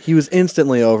right. He was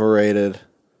instantly overrated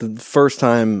the first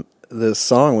time this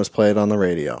song was played on the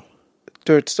radio.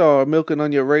 Dirt Star milking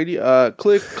on your radio.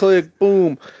 Click, click,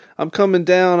 boom. I'm coming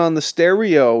down on the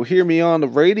stereo. Hear me on the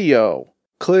radio.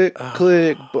 Click,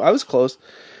 click. I was close.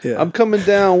 Yeah. I'm coming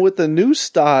down with a new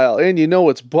style, and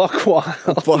it's buck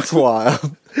wild. Buck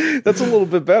wild. That's a little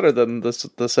bit better than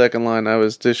the second line I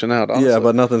was dishing out. Honestly. Yeah,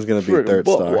 but nothing's going to beat Dirt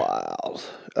Buck Star.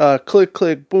 Wild. Click,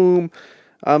 click, boom.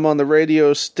 I'm on the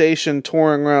radio station,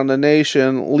 touring around the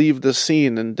nation. Leave the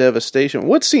scene in devastation.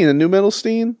 What scene? A new metal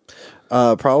scene?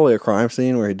 Probably a crime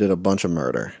scene where he did a bunch of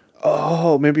murder.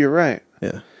 Oh, maybe you're right.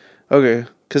 Yeah. Okay,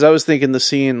 because I was thinking the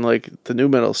scene, like the new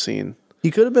metal scene. He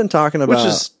could have been talking about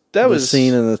the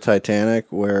scene in the Titanic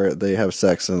where they have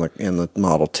sex in the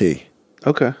Model T.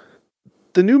 Okay.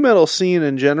 The new metal scene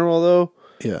in general, though,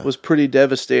 was pretty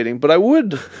devastating. But I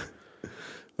would...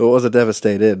 But was it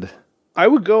devastated? I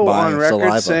would go on record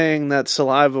Saliva. saying that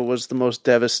Saliva was the most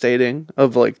devastating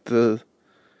of, like, They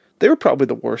were probably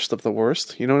the worst of the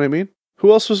worst, you know what I mean?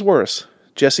 Who else was worse?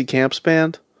 Jesse Camp's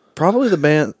band? Probably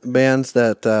the bands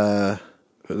that...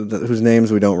 whose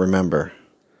names we don't remember.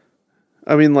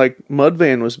 I mean, like,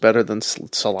 Mudvayne was better than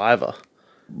Saliva.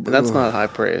 And that's not high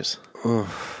praise.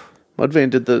 Mudvayne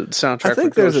did the soundtrack for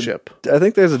Ghost Ship. I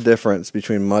think there's a difference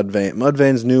between Mudvayne.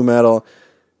 Mudvayne's new metal,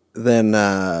 then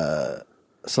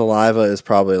Saliva is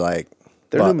probably like...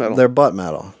 They're new metal. They're butt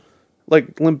metal.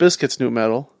 Like, Limp Bizkit's new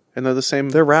metal, and they're the same...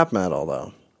 They're rap metal,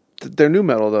 though. They're new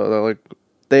metal, though. They're like...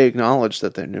 They acknowledge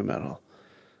that they're new metal.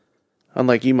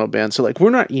 Unlike emo bands. So, like, we're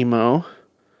not emo.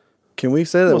 Can we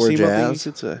say that Most we're emo thing jazz?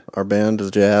 you could say. Our band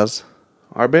is jazz?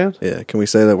 Our band? Yeah. Can we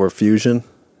say that we're fusion?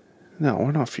 No,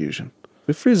 we're not fusion.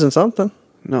 We're fusing something.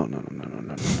 No.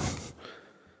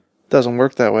 Doesn't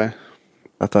work that way.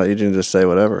 I thought you didn't just say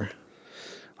whatever.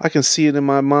 I can see it in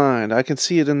my mind. I can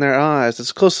see it in their eyes.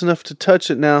 It's close enough to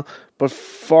touch it now, but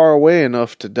far away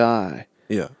enough to die.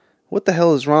 Yeah. What the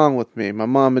hell is wrong with me? My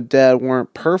mom and dad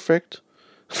weren't perfect.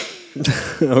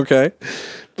 Okay.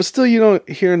 But still, you don't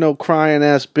hear no crying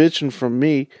ass bitching from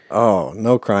me. Oh,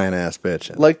 no crying ass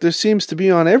bitching. Like there seems to be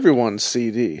on everyone's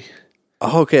CD.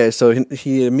 Okay, so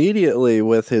he immediately,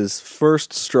 with his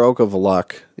first stroke of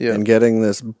luck and getting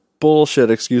this bullshit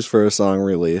excuse for a song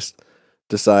released,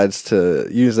 decides to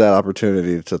use that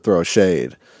opportunity to throw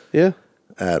shade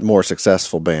at more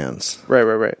successful bands.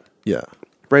 Right. Yeah.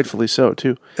 Rightfully so,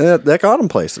 too. And that got him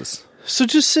places. So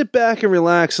just sit back and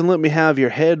relax and let me have your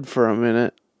head for a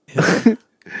minute. Yeah.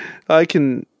 I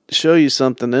can show you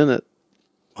something in it.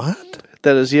 What?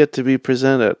 That is yet to be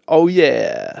presented. Oh,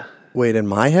 yeah. Wait, in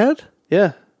my head?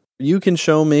 Yeah. You can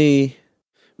show me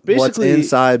what's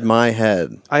inside my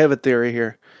head. I have a theory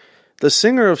here. The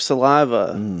singer of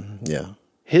Saliva,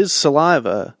 his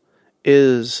saliva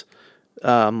is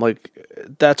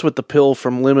that's what the pill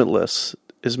from Limitless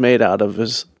is made out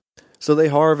of. So they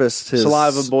harvest his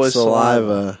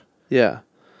saliva. Yeah.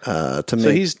 To make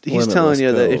so he's telling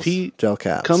you that if he gel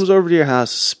caps. comes over to your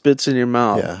house, spits in your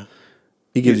mouth,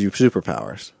 he gives you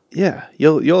superpowers. Yeah,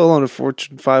 you'll own a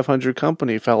Fortune 500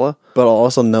 company, fella. But I'll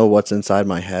also know what's inside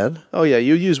my head. Oh yeah,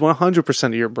 you use 100%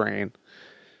 of your brain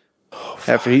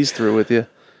after he's through with you.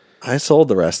 I sold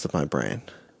the rest of my brain,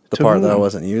 the part that I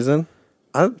wasn't using.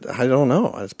 I don't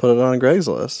know. I just put it on Greg's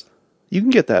list. You can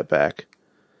get that back.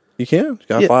 You can. You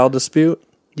got to file a dispute.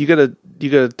 You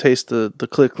gotta taste the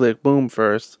click click boom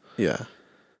first. Yeah.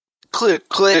 Click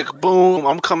click boom.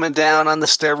 I'm coming down on the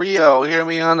stereo. Hear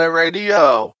me on the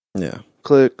radio. Yeah.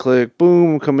 Click click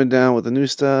boom. I'm coming down with a new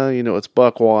style. You know it's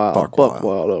buck wild. Buck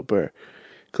wild up there.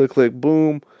 Click click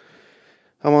boom.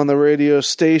 I'm on the radio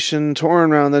station,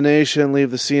 touring around the nation.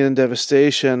 Leave the scene in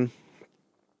devastation.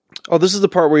 Oh, this is the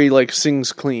part where he like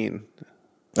sings clean.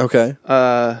 Okay.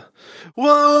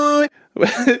 Why?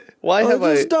 Why have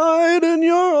I just died in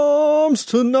your arms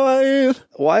tonight?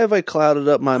 Why have I clouded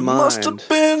up my mind? Must have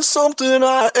been something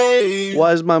I ate.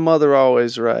 Why is my mother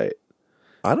always right?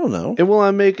 I don't know. And will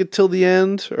I make it till the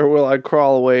end, or will I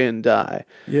crawl away and die?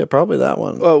 Yeah, probably that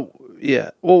one. Oh,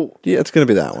 yeah. Well, yeah, it's gonna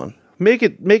be that one. Make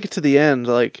it to the end.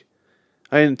 Like,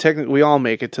 I mean, technically, we all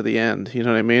make it to the end. You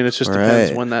know what I mean? It just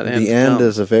depends when that end. The end comes.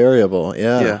 is a variable.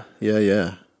 Yeah.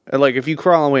 And, like, if you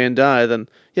crawl away and die, then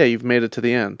yeah, you've made it to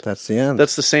the end. That's the end.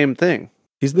 That's the same thing.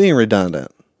 He's being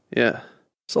redundant. Yeah.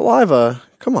 Saliva,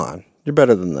 come on. You're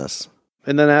better than this.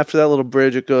 And then after that little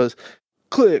bridge, it goes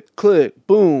click, click,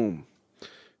 boom.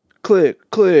 Click,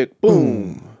 click,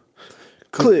 boom.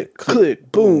 Click,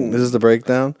 click, boom. This is the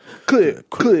breakdown? Click,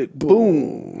 click,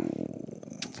 boom.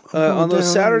 On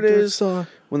those Saturdays,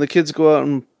 when the kids go out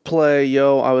and play,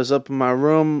 I was up in my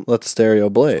room. Let the stereo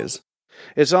blaze.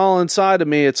 It's all inside of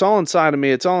me. It's all inside of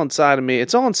me. It's all inside of me.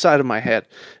 It's all inside of my head.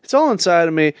 It's all inside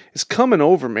of me. It's coming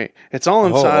over me. It's all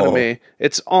inside of me.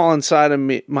 It's all inside of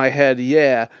me. My head.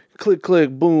 Yeah. Click,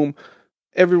 click, boom.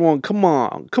 Everyone, come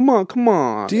on. Come on, come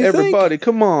on. Do you Everybody,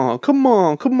 come on. Come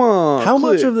on, come on. How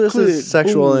Click, much of this click, is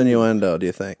sexual boom. innuendo, do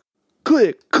you think?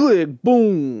 Click, click,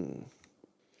 boom.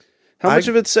 How much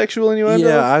of it's sexual innuendo?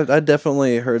 Yeah, I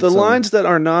definitely heard The some. lines that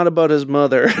are not about his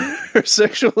mother are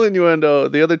sexual innuendo.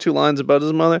 The other two lines about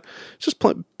his mother, just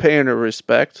paying her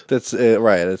respect. That's it,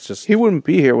 right. It's just He wouldn't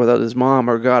be here without his mom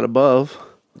or God above.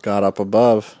 God up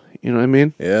above. You know what I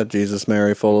mean? Yeah, Jesus,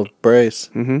 Mary, full of brace.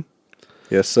 Mm-hmm.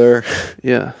 Yes, sir.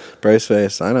 Yeah. Brace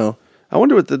face. I know. I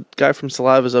wonder what the guy from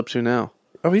Saliva's up to now.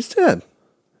 Oh, he's dead.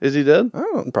 Is he dead? I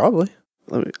don't. Probably.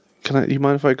 You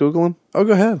mind if I Google him? Oh,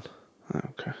 go ahead.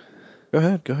 Okay. Go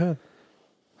ahead. Go ahead.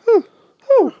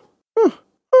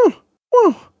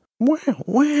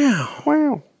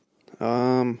 Wow.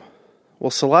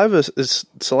 Well, Saliva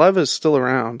is still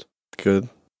around. Good.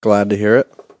 Glad to hear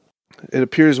it. It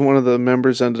appears one of the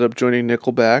members ended up joining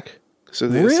Nickelback. So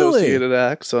the Really? associated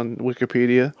acts on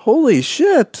Wikipedia. Holy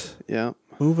shit. Yeah.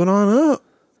 Moving on up.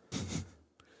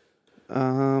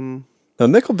 Now,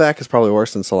 Nickelback is probably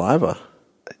worse than Saliva.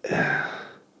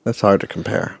 That's hard to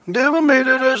compare. Never made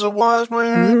it as a wise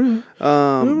man.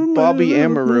 Bobby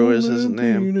Amaru is his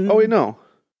name. Oh, wait, no.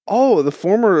 Oh, the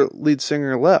former lead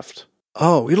singer left.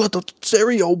 Oh, he let the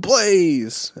stereo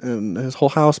blaze, and his whole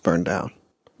house burned down.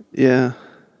 Yeah.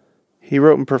 He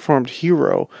wrote and performed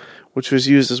Hero, which was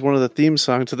used as one of the theme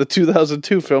songs to the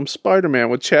 2002 film Spider-Man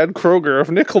with Chad Kroeger of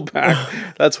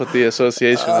Nickelback. That's what the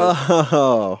association is.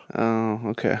 Oh,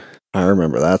 Okay. I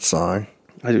remember that song.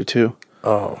 I do too.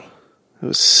 Oh, It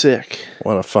was sick.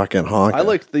 what a fucking honk! I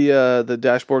liked the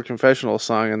Dashboard Confessional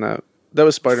song, and that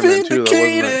was Spider-Man 2, though,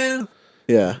 wasn't it?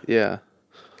 Yeah. Yeah.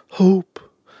 Hope.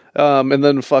 And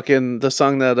then fucking the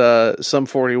song that Sum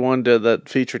 41 did that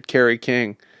featured Kerry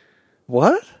King.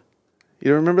 What? You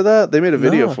don't remember that? They made a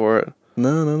video No. for it.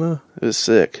 No, It was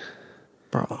sick.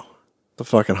 bro. The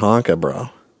fucking honka, bro.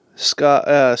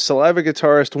 Saliva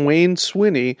guitarist Wayne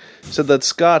Swinney said that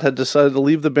Scott had decided to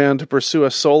leave the band to pursue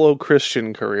a solo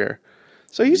Christian career.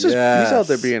 So he's out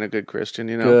there being a good Christian,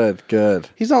 you know. Good.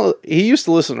 He used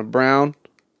to listen to Brown,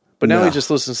 but now No. he just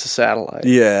listens to Satellite.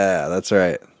 Yeah, that's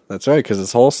right. That's right, because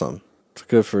it's wholesome. It's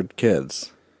good for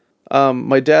kids.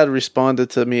 My dad responded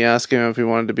to me asking him if he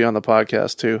wanted to be on the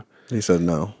podcast too. He said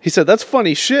no. He said, "That's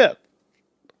funny shit,"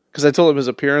 because I told him his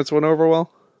appearance went over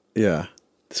well. Yeah.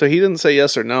 So he didn't say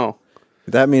yes or no.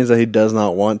 That means that he does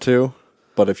not want to,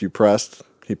 but if you pressed,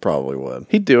 he probably would.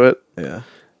 He'd do it. Yeah.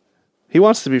 He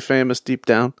wants to be famous deep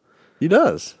down. He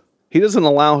does. He doesn't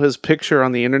allow his picture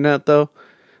on the internet, though.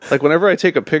 Like, whenever I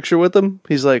take a picture with him,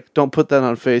 he's like, "Don't put that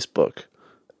on Facebook."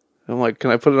 I'm like, "Can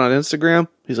I put it on Instagram?"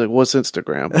 He's like, "What's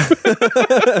Instagram?"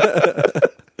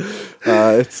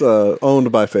 It's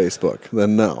owned by Facebook.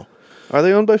 Then no. Are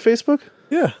they owned by Facebook?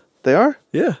 Yeah. They are?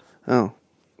 Yeah. Oh.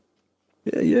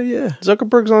 Yeah.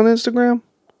 Zuckerberg's on Instagram?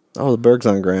 Oh, the Berg's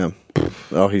on Graham.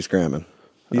 Oh, he's Gramming.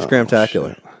 He's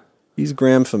Gramtacular. He's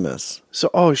Gramfamous. So,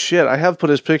 oh shit, I have put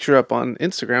his picture up on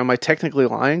Instagram. Am I technically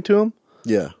lying to him?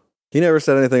 Yeah. He never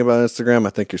said anything about Instagram. I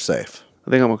think you're safe.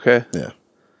 I think I'm okay. Yeah.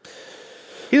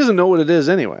 He doesn't know what it is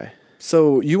anyway.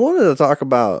 So you wanted to talk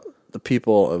about the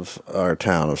people of our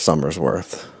town of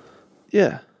Somersworth.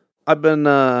 Yeah. I've been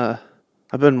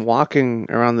walking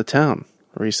around the town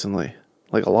recently.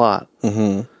 Like a lot. Mm-hmm.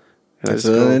 And I It's just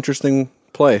an go- interesting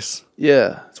place.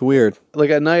 Yeah. It's weird. Like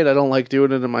at night, I don't like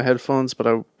doing it in my headphones, but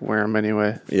I wear them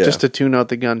anyway. Yeah. Just to tune out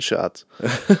the gunshots.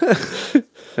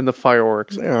 And the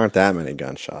fireworks. There aren't that many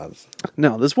gunshots.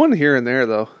 No, there's one here and there,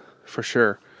 though. For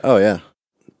sure. Oh, yeah.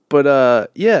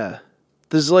 But, yeah.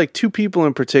 There's like two people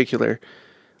in particular.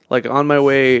 Like on my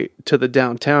way to the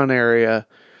downtown area,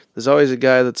 there's always a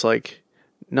guy that's like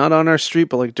not on our street,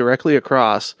 but like directly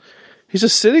across. He's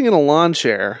just sitting in a lawn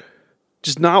chair,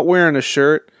 just not wearing a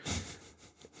shirt.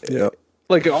 Yep.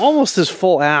 Like almost his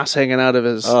full ass hanging out of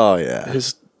his Oh, yeah.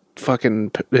 his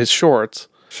fucking his shorts,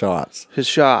 Shots. his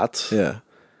shots. Yeah.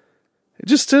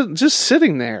 Just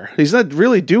sitting there. He's not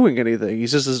really doing anything.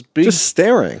 He's just this big... Just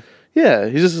staring. Yeah,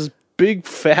 he's just this big,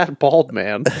 fat, bald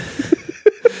man.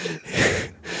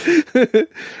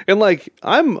 And, like,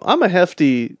 I'm a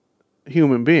hefty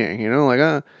human being, you know?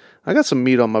 Like, I got some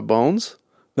meat on my bones.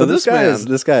 No, But this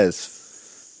guy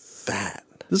is fat.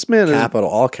 This man Capital,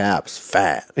 all caps,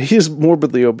 fat. he is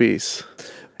morbidly obese.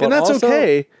 But And that's also-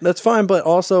 okay. That's fine, but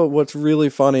also what's really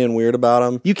funny and weird about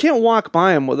him... You can't walk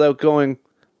by him without going,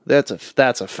 that's a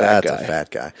fat That's guy. a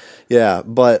fat guy. Yeah,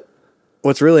 but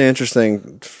what's really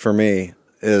interesting for me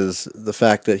is the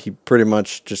fact that he pretty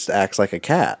much just acts like a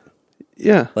cat.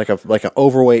 Yeah. Like an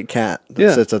overweight cat that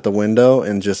Yeah. sits at the window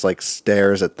and just like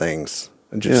stares at things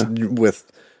and just Yeah.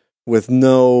 with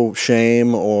no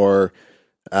shame or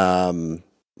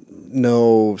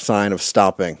no sign of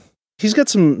stopping. He's got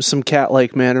some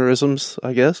cat-like mannerisms,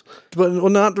 I guess. But well,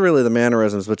 not really the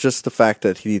mannerisms, but just the fact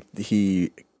that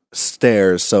he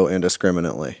stares so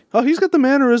indiscriminately. Oh, he's got the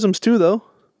mannerisms too, though.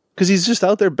 Because he's just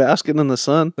out there basking in the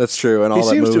sun. That's true, and He all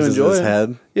that seems to moves is enjoy his it.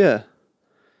 head, Yeah.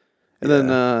 And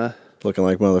then, looking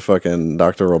like motherfucking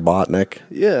Dr. Robotnik.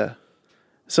 yeah.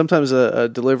 Sometimes a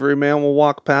delivery man will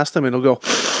walk past him and he'll go,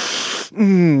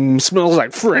 smells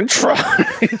like French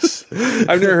fries.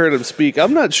 I've never heard him speak.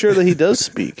 I'm not sure that he does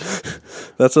speak.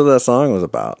 That's what that song was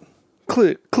about.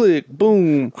 Click, click,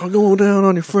 boom. I'm going down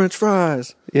on your French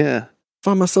fries. Yeah.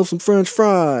 Find myself some French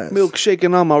fries. Milk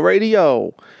shaking on my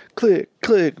radio. Click,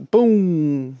 click,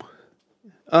 boom.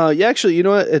 Yeah, actually, you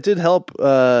know what? It did help.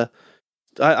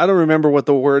 I don't remember what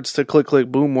the words to click,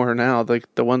 click, boom were now, like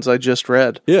the ones I just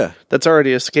read. Yeah. That's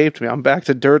already escaped me. I'm back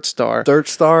to Dirt Star. Dirt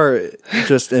Star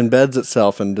just embeds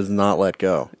itself and does not let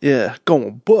go. Yeah,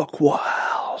 going buck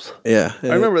wild. Yeah. I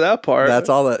remember that part. That's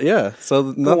all that, yeah.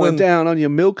 So Going nothing, down on your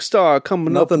Milk Star,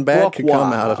 coming up. nothing bad buck could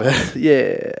come out of wild. it.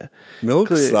 Yeah. Milk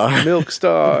Click, Star. Milk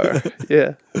Star.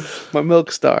 Yeah. My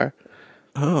Milk Star.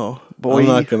 Oh. Boy. I'm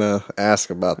not going to ask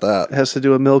about that. It has to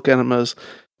do with milk enemas.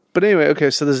 But anyway, okay,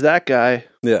 so there's that guy.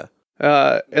 Yeah.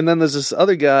 And then there's this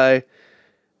other guy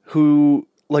who,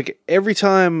 like, every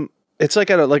time it's like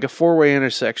at a four-way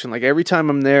intersection. Like every time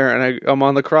I'm there and I'm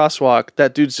on the crosswalk,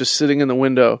 that dude's just sitting in the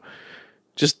window,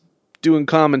 just doing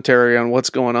commentary on what's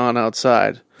going on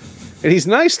outside. And he's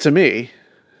nice to me.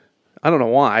 I don't know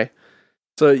why.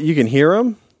 So you can hear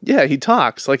him? Yeah, he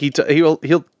talks. Like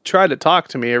he'll try to talk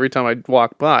to me every time I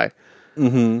walk by.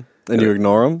 Mm-hmm. And you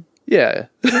ignore him? Yeah.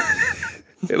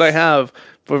 And I have,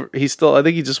 but I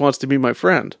think he just wants to be my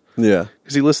friend. Yeah.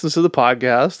 Because he listens to the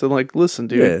podcast and like, listen,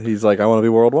 dude. Yeah. He's like, I want to be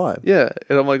worldwide. Yeah.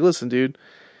 And I'm like, listen, dude,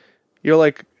 you're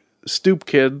like stoop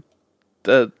kid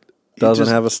that Doesn't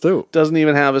have a stoop. doesn't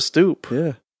even have a stoop.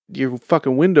 Yeah. You're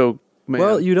fucking window man.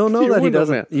 Well, you don't know You're that he window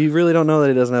doesn't. man. You really don't know that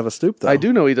he doesn't have a stoop, though. I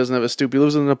do know he doesn't have a stoop. He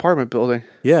lives in an apartment building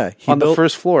Yeah. He on the built,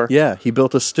 first floor. Yeah. He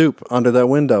built a stoop under that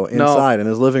window inside in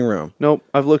his living room. Nope.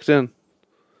 I've looked in.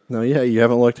 No, yeah. You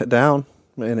haven't looked down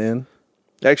and in.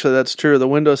 Actually, that's true. The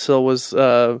windowsill was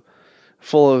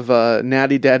full of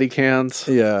Natty Daddy cans.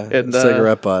 Yeah. And,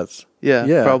 cigarette butts. Yeah,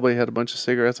 Yeah. probably had a bunch of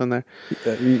cigarettes in there.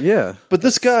 Yeah. But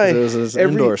this guy, There's his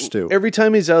indoor stoop. every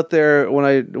time he's out there, when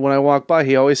I walk by,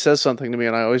 he always says something to me,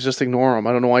 and I always just ignore him.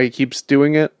 I don't know why he keeps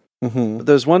doing it. Mm-hmm. But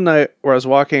there's one night where I was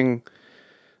walking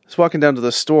down to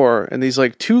the store, and these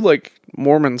like two like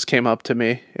Mormons came up to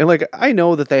me, and like I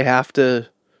know that they have to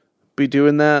be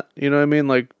doing that. You know what I mean?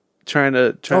 Like trying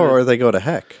to. Or they go to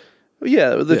heck. Yeah,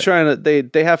 they're Yeah. trying to.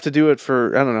 They have to do it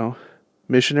for, I don't know,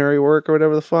 missionary work or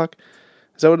whatever the fuck.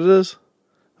 Is that what it is?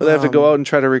 Or they have to go out and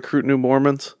try to recruit new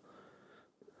Mormons?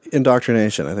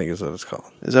 Indoctrination, I think is what it's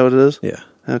called. Is that what it is? Yeah.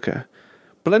 Okay.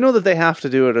 But I know that they have to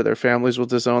do it or their families will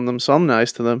disown them, so I'm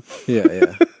nice to them. Yeah,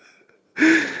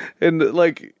 yeah. And,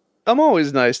 like, I'm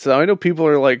always nice to them. I know people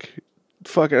are, like,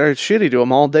 fucking are shitty to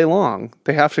them all day long.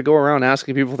 They have to go around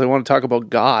asking people if they want to talk about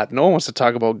God. No one wants to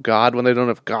talk about God when they don't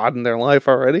have God in their life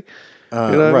already. You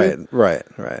know what I mean? Right.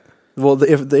 Well,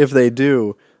 if they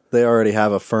do, they already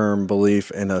have a firm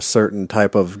belief in a certain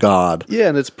type of God, Yeah,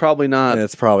 and it's probably not. and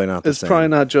it's probably not the It's same. probably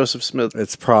not Joseph Smith.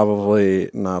 It's probably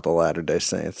not the Latter-day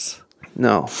Saints.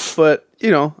 No, but you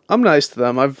know, I'm nice to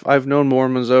them. I've known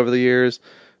Mormons over the years,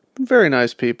 very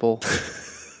nice people,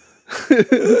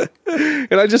 and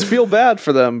I just feel bad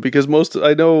for them because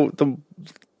I know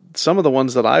some of the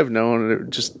ones that I've known are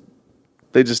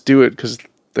they just do it because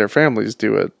their families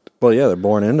do it, Well, yeah, they're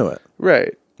born into it.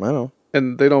 right? I know.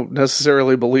 And they don't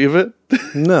necessarily believe it.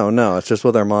 No, it's just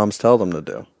what their moms tell them to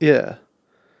do. Yeah,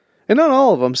 and not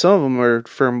all of them. Some of them are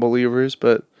firm believers,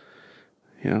 but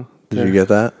you know, Did you get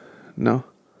that? no?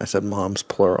 I said moms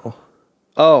plural.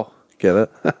 Oh, Get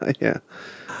it? yeah.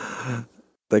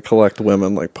 They collect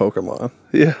women like Pokemon.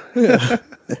 Yeah.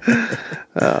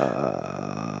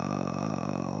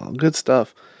 Good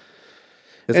stuff.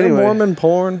 Is there Anyway. Mormon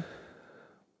porn?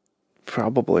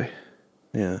 Probably.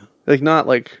 Yeah. Like, not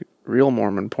like real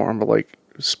Mormon porn, but like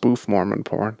spoof Mormon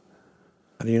porn.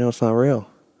 How do you know it's not real?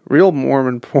 Real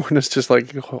Mormon porn is just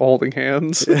like holding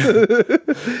hands,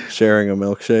 Sharing a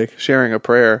milkshake. sharing a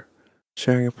prayer.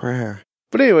 Sharing a prayer.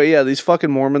 But anyway, yeah, these fucking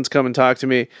Mormons come and talk to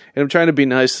me, and I'm trying to be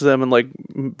nice to them, and like,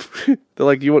 they're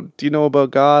like, do you know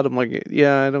about God? I'm like,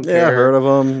 yeah, I don't care. Yeah, I heard of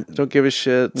them. Don't give a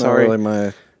shit. Not Sorry. really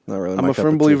my I'm a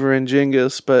firm believer in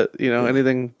Genghis, but you know,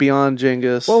 anything beyond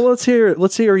Genghis. Well, let's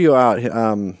hear you out,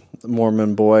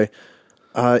 Mormon boy.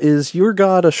 Is your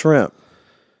God a shrimp?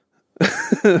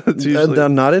 it's usually,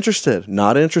 I'm not interested.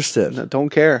 Not interested. no, don't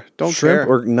care. Don't Shrimp care.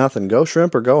 or nothing. Go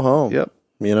shrimp or go home. Yep.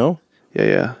 You know?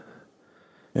 Yeah.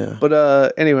 Yeah.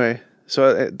 But anyway,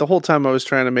 so the whole time I was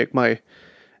trying to make my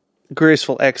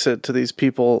graceful exit to these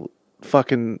people,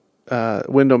 fucking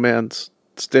window man's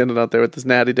standing out there with his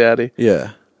natty daddy.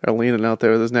 Yeah. Or leaning out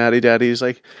there with his natty daddy. He's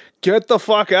like, get the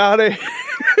fuck out of here.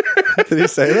 Did he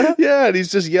say that? Yeah, and he's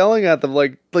just yelling at them,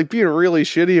 like being really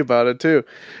shitty about it too.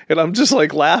 And I'm just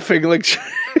like laughing, like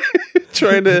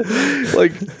trying to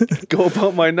like go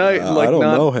about my night and like I don't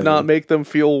know him. not make them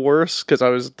feel worse, because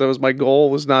that was my goal,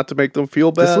 was not to make them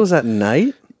feel bad. This was at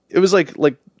night? It was like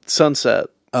sunset.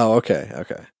 Oh, okay.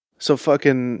 So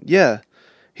fucking yeah,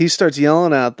 he starts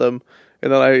yelling at them.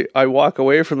 And then I walk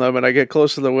away from them and I get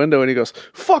close to the window and he goes,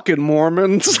 fucking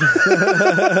Mormons.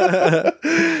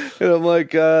 And I'm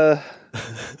like, yes,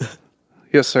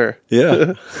 sir.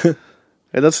 Yeah.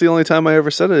 And that's the only time I ever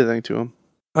said anything to him.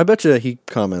 I bet you he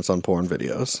comments on porn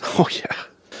videos. Oh, yeah.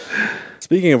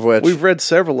 Speaking of which, We've read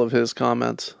several of his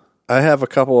comments. I have a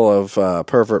couple of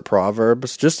pervert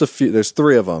proverbs. Just a few. There's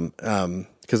 3 of them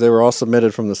because they were all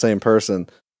submitted from the same person.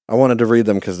 I wanted to read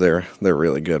them because they're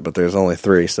really good, but there's only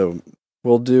 3. So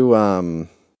we'll do some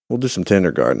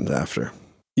Tindergardens after.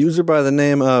 User by the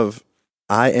name of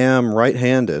I am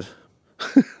right-handed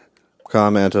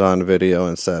commented on the video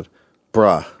and said,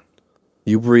 "Bruh,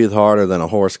 you breathe harder than a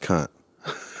horse cunt."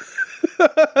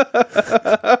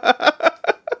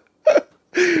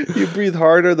 You breathe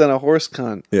harder than a horse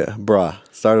cunt. Yeah, bruh.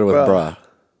 Started with bruh.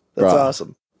 That's Bruh.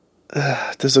 awesome.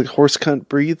 Does a horse cunt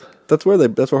breathe? That's where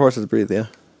horses breathe. Yeah.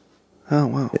 Oh,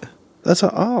 wow. Yeah. That's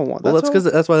Well,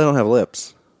 that's why they don't have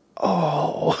lips.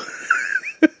 Oh.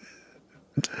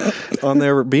 on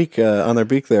their beak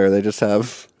there, they just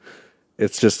have.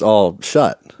 It's just all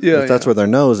shut. Yeah, That's where their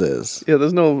nose is. Yeah,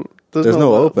 there's no no lip.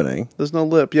 opening. There's no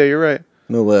lip. Yeah, you're right.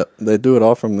 No lip. They do it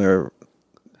all from their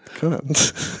cunt.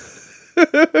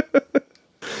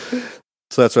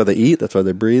 So that's why they eat. That's why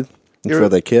they breathe. That's why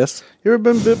they kiss. You ever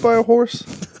been bit by a horse?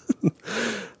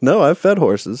 No, I've fed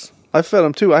horses. I fed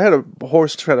him too. I had a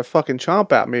horse try to fucking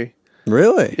chomp at me.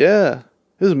 Really? Yeah.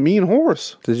 It was a mean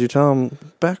horse. Did you tell him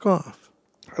back off?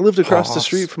 I lived across the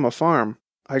street from a farm.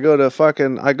 I go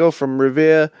from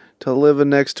Revere to living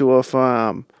next to a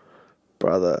farm.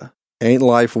 Brother. Ain't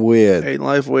life weird, Ain't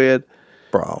life weird?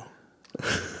 bro?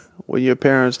 When your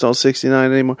parents don't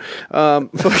 69 anymore.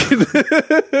 Fucking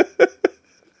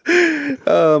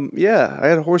yeah, I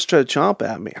had a horse try to chomp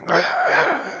at me.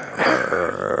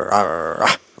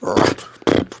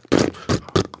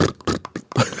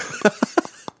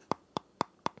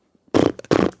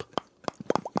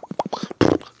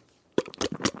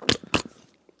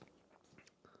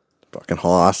 Fucking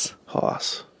hoss.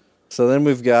 Hoss. So then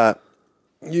we've got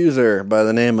user by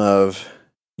the name of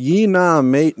Ye Nah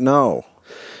Mate No.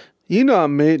 You know,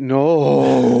 mate,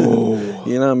 no.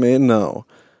 Ye Nah Mate No.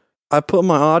 I put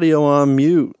my audio on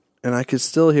mute and I could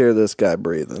still hear this guy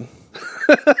breathing.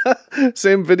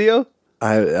 Same video?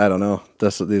 I don't know.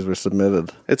 These were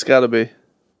submitted. It's gotta be.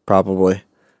 Probably.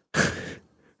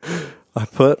 I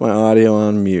put my audio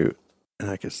on mute and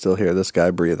I could still hear this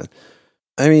guy breathing.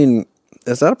 I mean,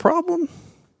 is that a problem?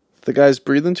 The guy's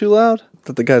breathing too loud?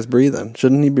 That the guy's breathing?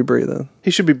 Shouldn't he be breathing? He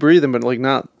should be breathing, but like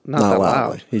not that loudly.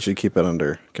 loud. He should keep it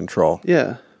under control.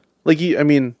 Yeah. Like I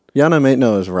mean, Yana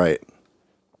Maitno is right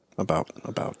about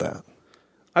that.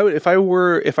 I would if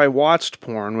I watched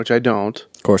porn, which I don't,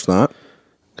 Of course not.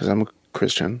 because I'm a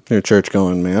Christian. You're a church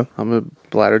going man. I'm a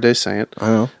Latter-day Saint.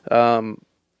 I know.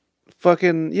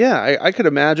 Fucking yeah, I could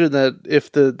imagine that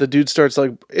if the dude starts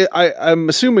like I'm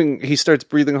assuming he starts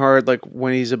breathing hard like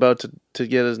when he's about to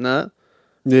get his nut,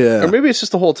 Yeah. or maybe it's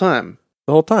just the whole time.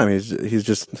 The whole time he's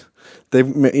just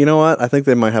you know what? I think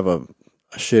they might have a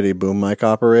shitty boom mic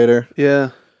operator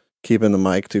Yeah, keeping the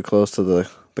mic too close to the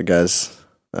guy's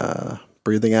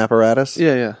breathing apparatus.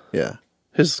 yeah. Yeah.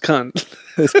 His cunt.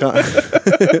 It's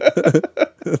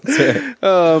That's it.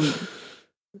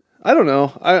 I don't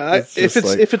know. It's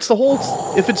just If it's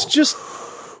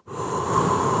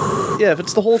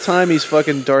the whole time he's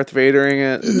fucking Darth Vadering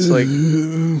it, it's like,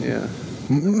 yeah.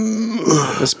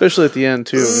 Especially at the end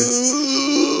too.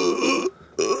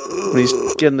 When he's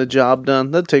getting the job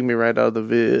done, that'd take me right out of the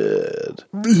vid.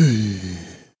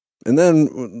 And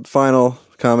then final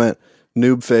comment,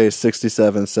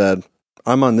 Noobface67 said,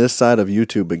 "I'm on this side of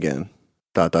YouTube again. ...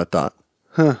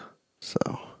 Huh.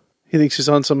 So He thinks he's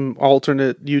on some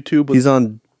alternate YouTube with he's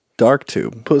on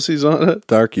DarkTube. pussies on it.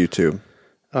 Dark YouTube.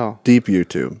 Oh, Deep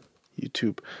YouTube.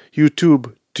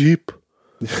 YouTube deep.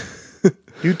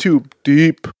 YouTube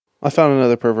deep. I found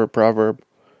another pervert proverb.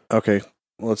 Okay,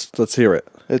 let's hear it.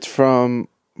 It's from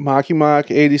Mocky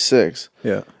Mock 86.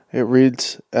 Yeah. It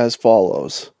reads as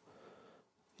follows: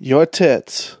 Your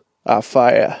tits are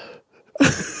fire.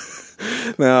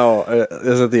 Now,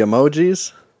 is it the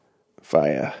emojis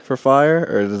Fire. for fire,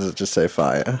 or does it just say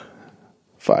fire?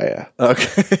 Fire.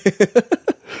 Okay.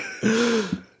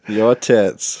 Your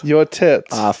tits Your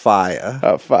tits are fire.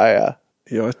 are fire.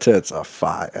 Your tits are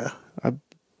fire. I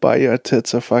buy your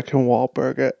tits a fucking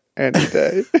Wahlburger any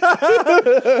day.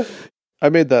 I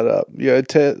made that up. Your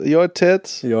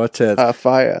tits Your tits. are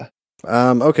fire.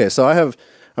 Okay, so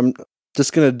I'm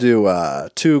just gonna do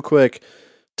 2 quick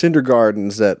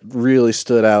Tindergardens that really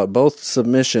stood out. Both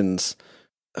submissions.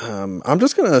 I'm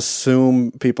just gonna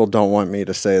assume people don't want me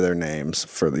to say their names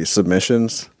for these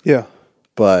submissions. Yeah.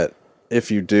 But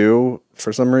if you do,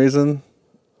 for some reason,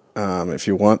 if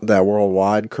you want that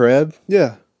worldwide cred,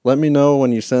 Yeah. let me know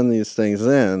when you send these things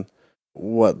in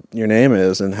what your name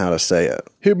is and how to say it.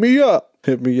 Hit me up.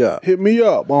 Hit me up. Hit me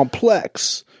up on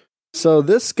Plex. So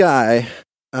this guy,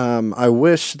 I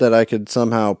wish that I could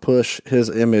somehow push his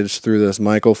image through this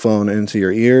microphone into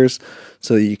your ears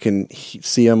so you can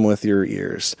see him with your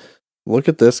ears. Look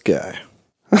at this guy.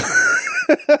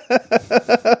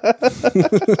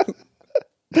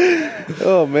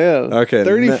 Oh, man. Okay.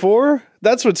 34?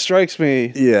 That's what strikes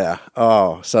me. Yeah.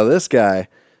 Oh, so this guy,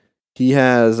 he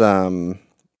has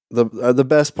the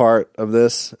best part of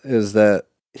this is that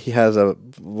he has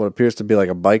what appears to be like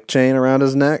a bike chain around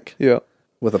his neck Yeah.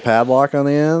 with a padlock on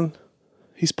the end.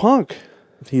 He's punk.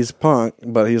 He's punk,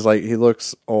 but he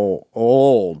looks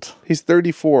old. He's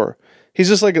 34. He's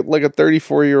just like a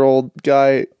 34-year-old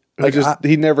guy who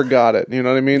he never got it. You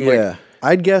know what I mean? Yeah.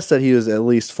 I'd guess that he was at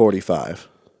least 45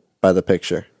 by the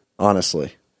picture,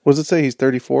 honestly. What does it say? He's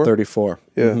 34? 34.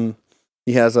 Yeah. Mhm.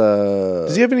 He has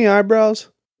Does he have any eyebrows?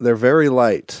 they're very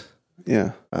light.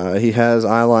 Yeah. He has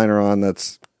eyeliner on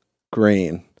that's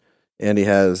green, and he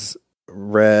has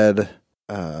red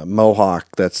mohawk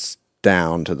that's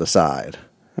down to the side.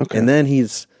 Okay. And then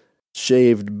he's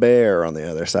shaved bare on the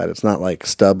other side. It's not like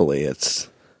stubbly. It's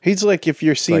He's like if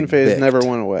your scene like phase bicked. never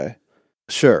went away.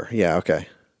 sure. Yeah. Okay.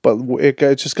 But it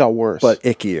just got worse. But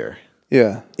ickier.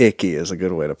 yeah. Icky is a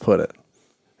good way to put it.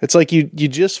 It's like you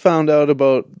just found out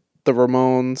about the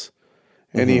Ramones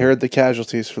and he heard the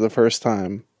Casualties for the first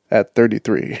time at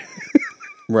 33.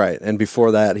 Right. And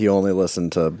before that, he only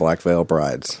listened to Black Veil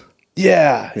Brides.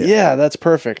 Yeah, that's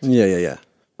perfect. Yeah.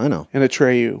 I know. And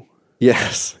Atreyu.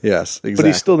 Yes, exactly. But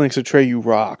he still thinks Atreyu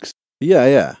rocks.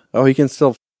 Yeah. Oh, he can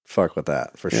still fuck with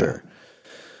that, for sure.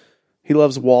 He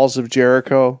loves Walls of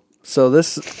Jericho. So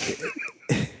this...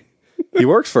 he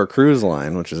works for a cruise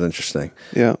line, which is interesting.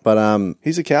 Yeah. But,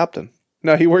 He's a captain.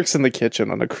 No, he works in the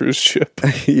kitchen on a cruise ship.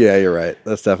 yeah, you're right.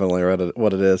 That's definitely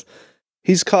what it is.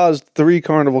 He's caused 3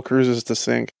 Carnival cruises to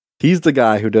sink. He's the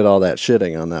guy who did all that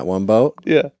shitting on that one boat.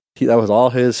 Yeah. That was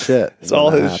all his shit. It's all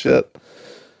his shit.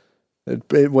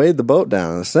 It weighed the boat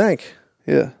down and it sank.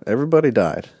 Yeah. Everybody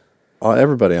died.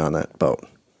 Everybody on that boat.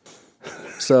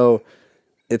 So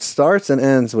it starts and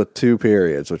ends with 2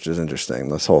 periods, which is interesting,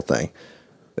 this whole thing.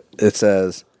 It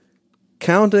says,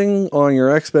 counting on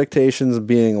your expectations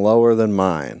being lower than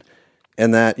mine,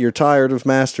 and that you're tired of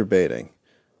masturbating, ...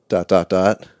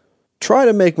 Try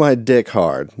to make my dick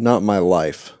hard, not my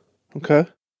life. Okay.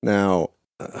 Now,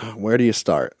 where do you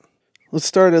start? Let's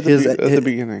start at the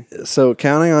beginning. So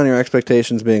counting on your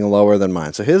expectations being lower than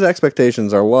mine. So his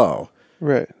expectations are low.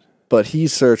 Right. But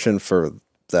he's searching for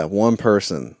that one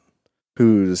person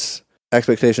whose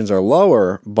expectations are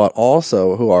lower, but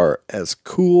also who are as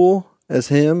cool as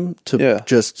him to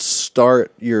just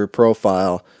start your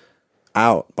profile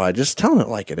out by just telling it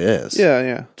like it is.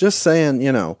 Yeah. Just saying,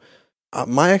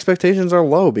 my expectations are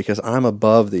low because I'm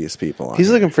above these people. He's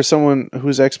looking for someone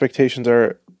whose expectations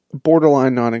are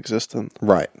borderline non-existent.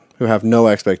 Right. Who have no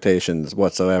expectations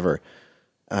whatsoever.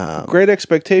 Great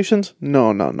expectations?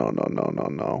 No.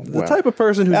 The type of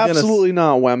person who's absolutely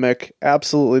not Wemmick.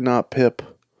 Absolutely not Pip.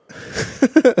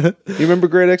 You remember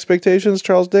Great Expectations,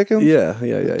 Charles Dickens? Yeah.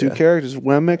 Two characters.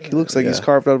 Wemmick, he looks like he's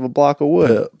carved out of a block of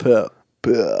wood. Pip.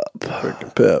 Pip.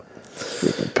 Pip.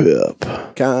 Pip.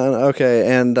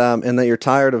 Okay, and that you're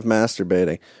tired of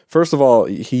masturbating. First of all,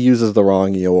 he uses the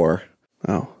wrong your.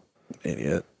 Oh.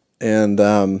 Idiot.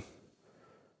 And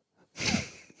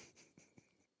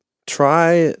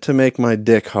try to make my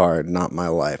dick hard, not my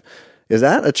life. Is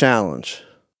that a challenge?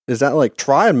 Is that like,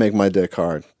 try and make my dick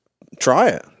hard? Try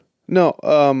it. No,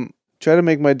 try to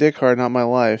make my dick hard, not my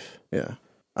life. Yeah.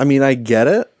 I mean, I get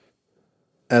it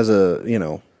as a,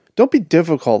 Don't be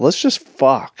difficult. Let's just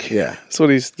fuck. Yeah. That's what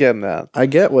he's getting at. I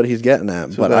get what he's getting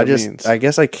at, but means. I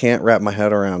guess I can't wrap my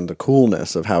head around the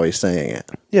coolness of how he's saying it.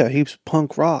 Yeah, he's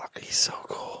punk rock. He's so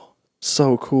cool.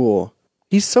 So cool.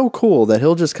 He's so cool that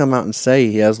he'll just come out and say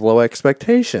he has low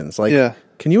expectations. Like, yeah.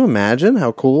 Can you imagine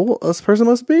how cool this person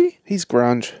must be? He's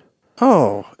grunge.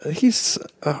 Oh, he's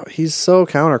so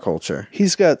counterculture.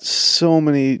 He's got so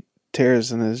many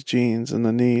tears in his jeans and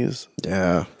the knees.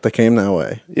 Yeah, they came that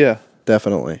way. Yeah.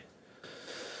 Definitely.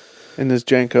 In his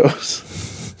Jenkos.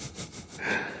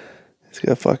 He's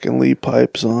got fucking Lee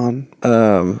pipes on.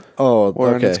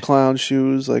 Wearing his clown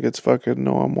shoes like it's fucking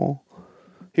normal.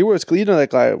 He wears, that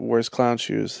guy wears clown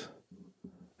shoes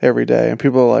every day. And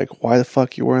people are like, why the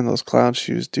fuck you wearing those clown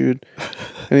shoes, dude?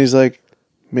 And he's like,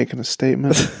 making a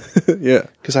statement. Yeah.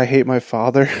 Because I hate my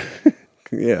father.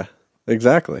 Yeah,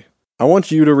 exactly. I want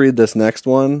you to read this next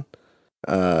one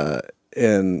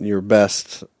in your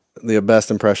best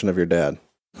impression of your dad.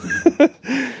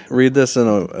 Read this in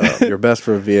your best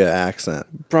Revere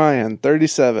accent. Brian,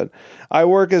 37. I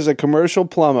work as a commercial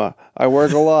plumber. I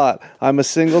work a lot. I'm a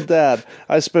single dad.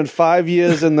 I spent 5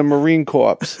 years in the Marine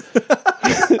Corps.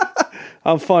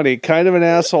 I'm funny, kind of an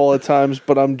asshole at times,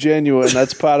 but I'm genuine.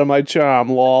 That's part of my charm,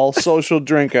 lol. Social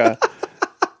drinker.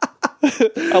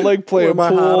 I like playing my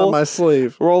pool, heart on my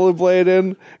sleeve,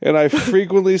 rollerblading, and I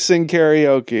frequently sing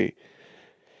karaoke.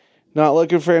 Not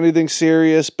looking for anything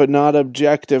serious, but not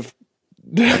objective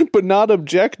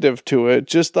to it.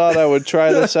 Just thought I would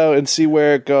try this out and see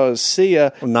where it goes. See ya.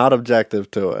 I'm not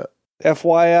objective to it.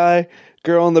 FYI,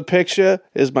 girl in the picture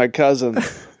is my cousin.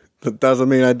 That doesn't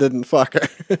mean I didn't fuck her.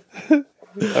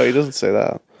 Oh, he doesn't say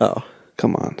that. Oh.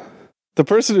 Come on. The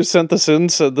person who sent this in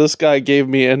said this guy gave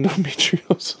me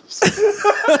endometriosis.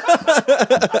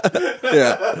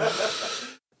 Yeah.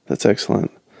 That's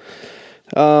excellent.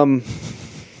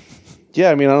 Yeah,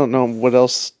 I mean, I don't know what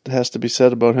else has to be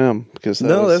said about him because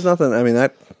there's nothing. I mean,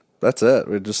 that's it.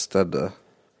 We just had to.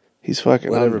 He's fucking.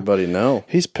 Let everybody know.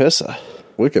 He's pissa.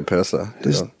 Wicked pissa.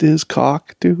 His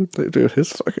cock, dude. Dude,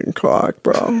 his fucking cock,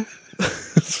 bro.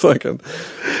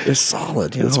 It's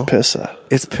solid. It's pissa.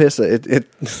 It's pissa.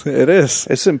 It is.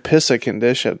 It's in pissa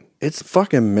condition. It's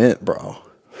fucking mint, bro.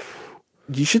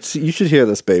 You should hear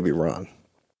this baby run.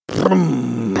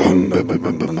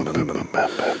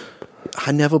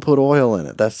 I never put oil in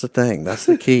it. That's the thing. That's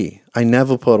the key. I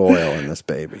never put oil in this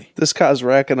baby. This car's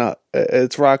rocking a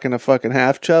fucking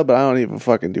half chub, but I don't even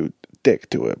fucking do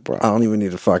dick to it, bro. I don't even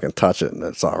need to fucking touch it, and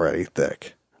it's already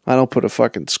thick. I don't put a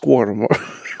fucking squirt or more.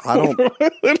 I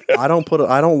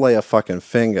don't lay a fucking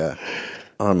finger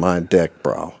on my dick,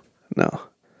 bro. No.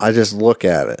 I just look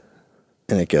at it,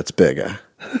 and it gets bigger.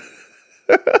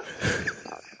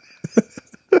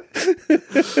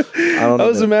 I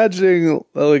was imagining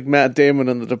like Matt Damon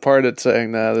in The Departed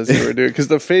saying that as you were doing, because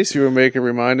the face you were making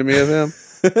reminded me of him.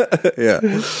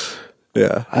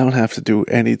 Yeah. I don't have to do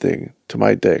anything to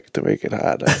my dick to make it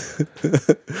hard.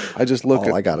 I just look.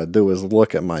 All I gotta do is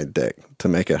look at my dick to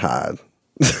make it hard.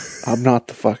 I'm not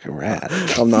the fucking rat.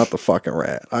 I'm not the fucking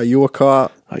rat. Are you a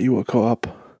cop? Are you a cop?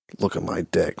 Look at my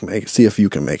dick. See if you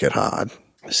can make it hard.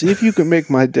 See if you can make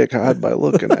my dick hard by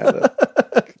looking at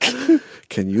it.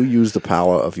 Can you use the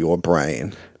power of your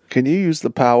brain? Can you use the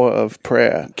power of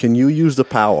prayer? Can you use the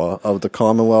power of the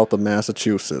Commonwealth of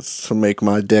Massachusetts to make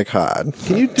my dick hard?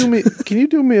 Can you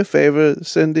do me a favor,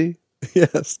 Cindy?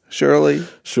 Yes. Shirley?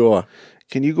 Sure.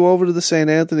 Can you go over to the St.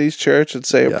 Anthony's Church and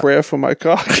say a prayer for my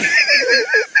cock?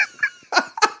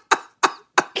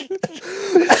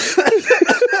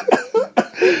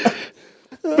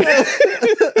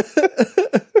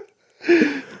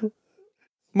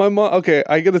 My mom, okay,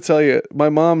 I gotta tell you, my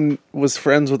mom was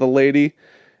friends with a lady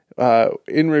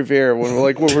in Revere when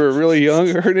we were really young.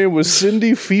 Her name was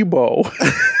Cindy Febo.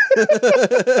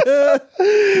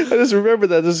 I just remember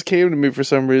that. This came to me for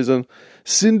some reason.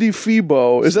 Cindy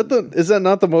Febo. Is that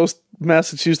not the most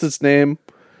Massachusetts name?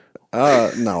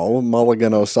 No,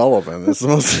 Mulligan O'Sullivan is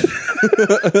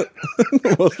the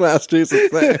most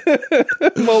Massachusetts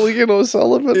name. Mulligan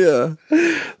O'Sullivan? Yeah.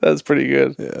 That's pretty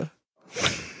good. Yeah.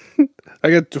 I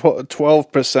get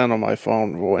 12% on my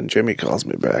phone when Jimmy calls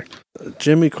me back.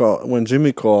 When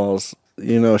Jimmy calls,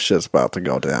 you know shit's about to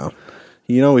go down.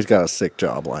 You know he's got a sick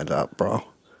job lined up, bro.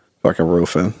 Fucking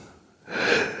roofing.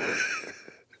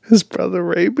 His brother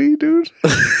Raby, dude.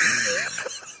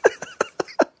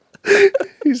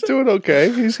 He's doing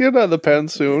okay. He's getting out of the pen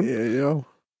soon. Yeah, yo.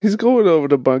 He's going over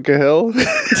to Bunker Hill.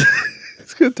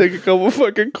 He's gonna take a couple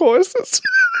fucking courses.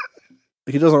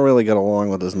 He doesn't really get along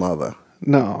with his mother.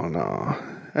 No.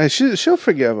 She'll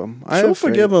forgive him. She'll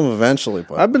forgive him eventually.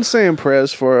 But I've been saying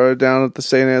prayers for her down at the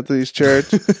St. Anthony's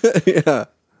Church.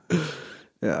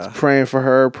 yeah. Praying for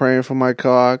her, praying for my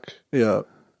cock. Yeah.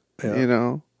 You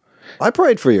know. I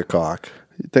prayed for your cock.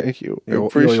 Thank you. You're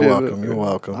Appreciate welcome. it. You're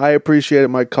welcome. I appreciate it.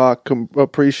 My cock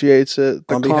appreciates it.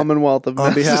 The Commonwealth of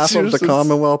on Massachusetts. behalf of the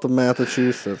Commonwealth of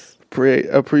Massachusetts.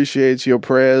 Appreciates your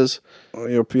prayers.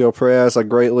 Your prayers are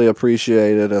greatly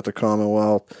appreciated at the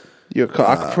Commonwealth. Your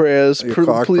cock prayers. Your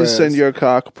cock Please prayers. send your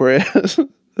cock prayers.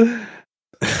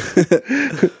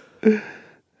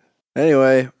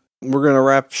 Anyway, we're going to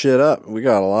wrap shit up. We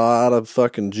got a lot of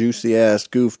fucking juicy ass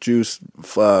goof juice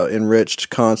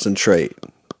enriched concentrate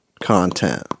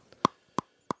content.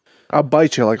 I'll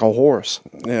bite you like a horse.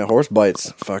 Yeah, horse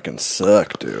bites fucking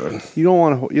suck, dude. You don't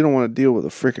want to deal with a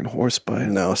freaking horse bite.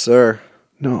 No, sir.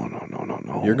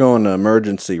 No. You're going to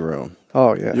emergency room.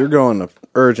 Oh yeah. You're going to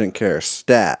urgent care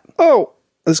stat. Oh,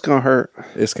 it's gonna hurt.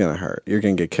 It's going to hurt. You're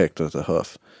going to get kicked with a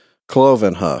hoof.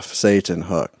 Cloven hoof, Satan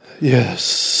hook.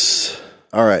 Yes.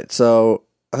 All right, so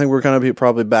I think we're going to be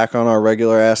probably back on our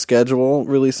regular ass schedule,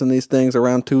 releasing these things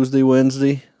around Tuesday,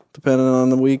 Wednesday, depending on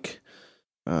the week.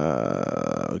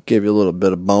 Gave you a little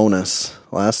bit of bonus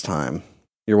last time.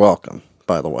 You're welcome,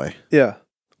 by the way. Yeah.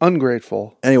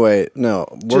 Ungrateful. Anyway, no.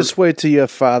 Just wait till your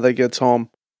father gets home.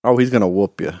 Oh, he's going to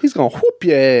whoop you. He's gonna whoop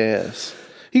your ass.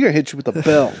 He's gonna hit you with a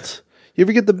belt. You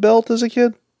ever get the belt as a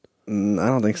kid? I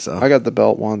don't think so. I got the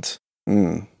belt once.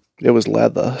 It was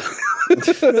leather.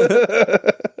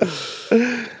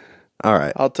 All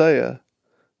right. I'll tell you.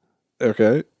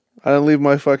 Okay. I didn't leave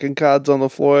my fucking cards on the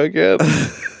floor again.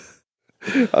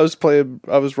 I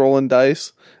was rolling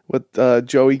dice with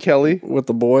Joey Kelly. With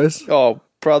the boys? Oh,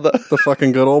 brother. The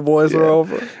fucking good old boys are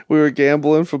over? We were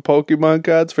gambling for Pokemon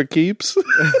cards for keeps.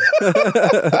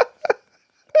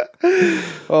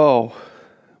 Oh.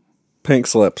 Pink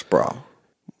slips, bro.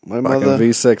 My Fucking mother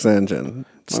V6 engine.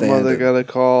 My mother got a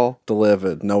call.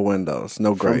 Delivered. No windows.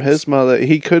 No grapes. From his mother.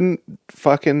 He couldn't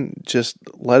fucking just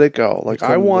let it go. Like,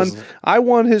 I won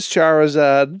his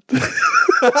Charizard.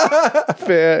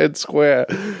 Fair and square.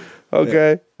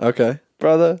 Okay? Yeah. Okay.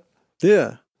 Brother?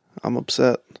 Yeah. I'm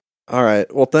upset. All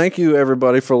right. Well, thank you,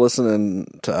 everybody, for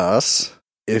listening to us.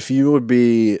 If you would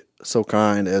be so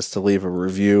kind as to leave a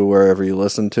review wherever you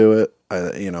listen to it,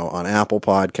 on Apple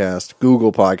Podcast,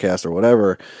 Google Podcast, or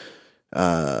whatever.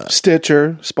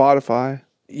 Stitcher, Spotify.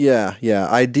 Yeah.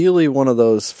 Ideally, one of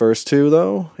those first two,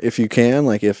 though, if you can.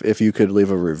 Like, if you could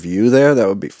leave a review there, that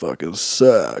would be fucking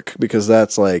sick. Because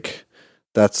that's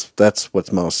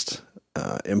what's most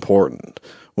important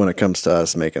when it comes to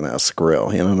us making that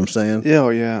skrill. You know what I'm saying? Yeah,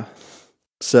 yeah.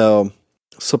 So,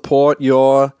 support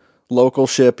your local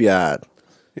shipyard.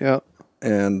 Yeah.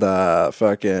 And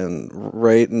fucking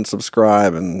rate and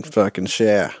subscribe and fucking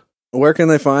share. Where can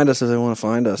they find us if they want to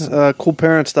find us?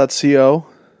 Coolparents.co.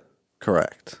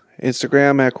 Correct.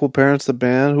 Instagram at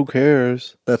coolparentstheband. Who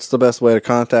cares? That's the best way to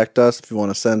contact us if you want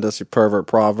to send us your pervert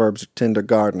proverbs, your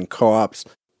kindergarten co-ops.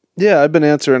 Yeah, I've been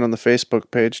answering on the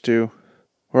Facebook page too.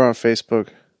 We're on Facebook.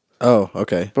 Oh,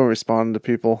 okay. Been responding to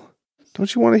people.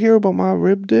 Don't you want to hear about my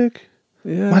rib dick?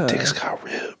 Yeah. My dick's got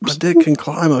ribs. My dick can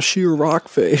climb a sheer rock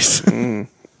face.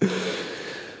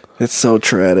 It's so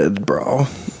treaded, bro.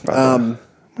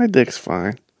 My dick's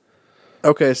fine.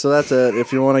 Okay, so that's it.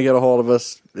 If you want to get a hold of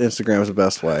us, Instagram is the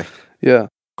best way. Yeah.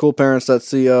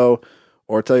 Coolparents.co,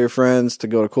 or tell your friends to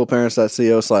go to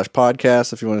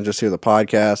coolparents.co/podcast if you want to just hear the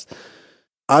podcast.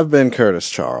 I've been Curtis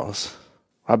Charles.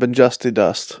 I've been Justy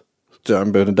Dust.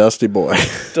 I've been a Dusty Boy.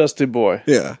 Dusty Boy.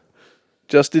 Yeah.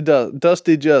 Dusty.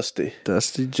 Dusty Justy.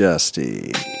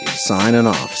 Signing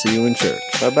off. See you in church.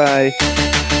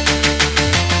 Bye-bye.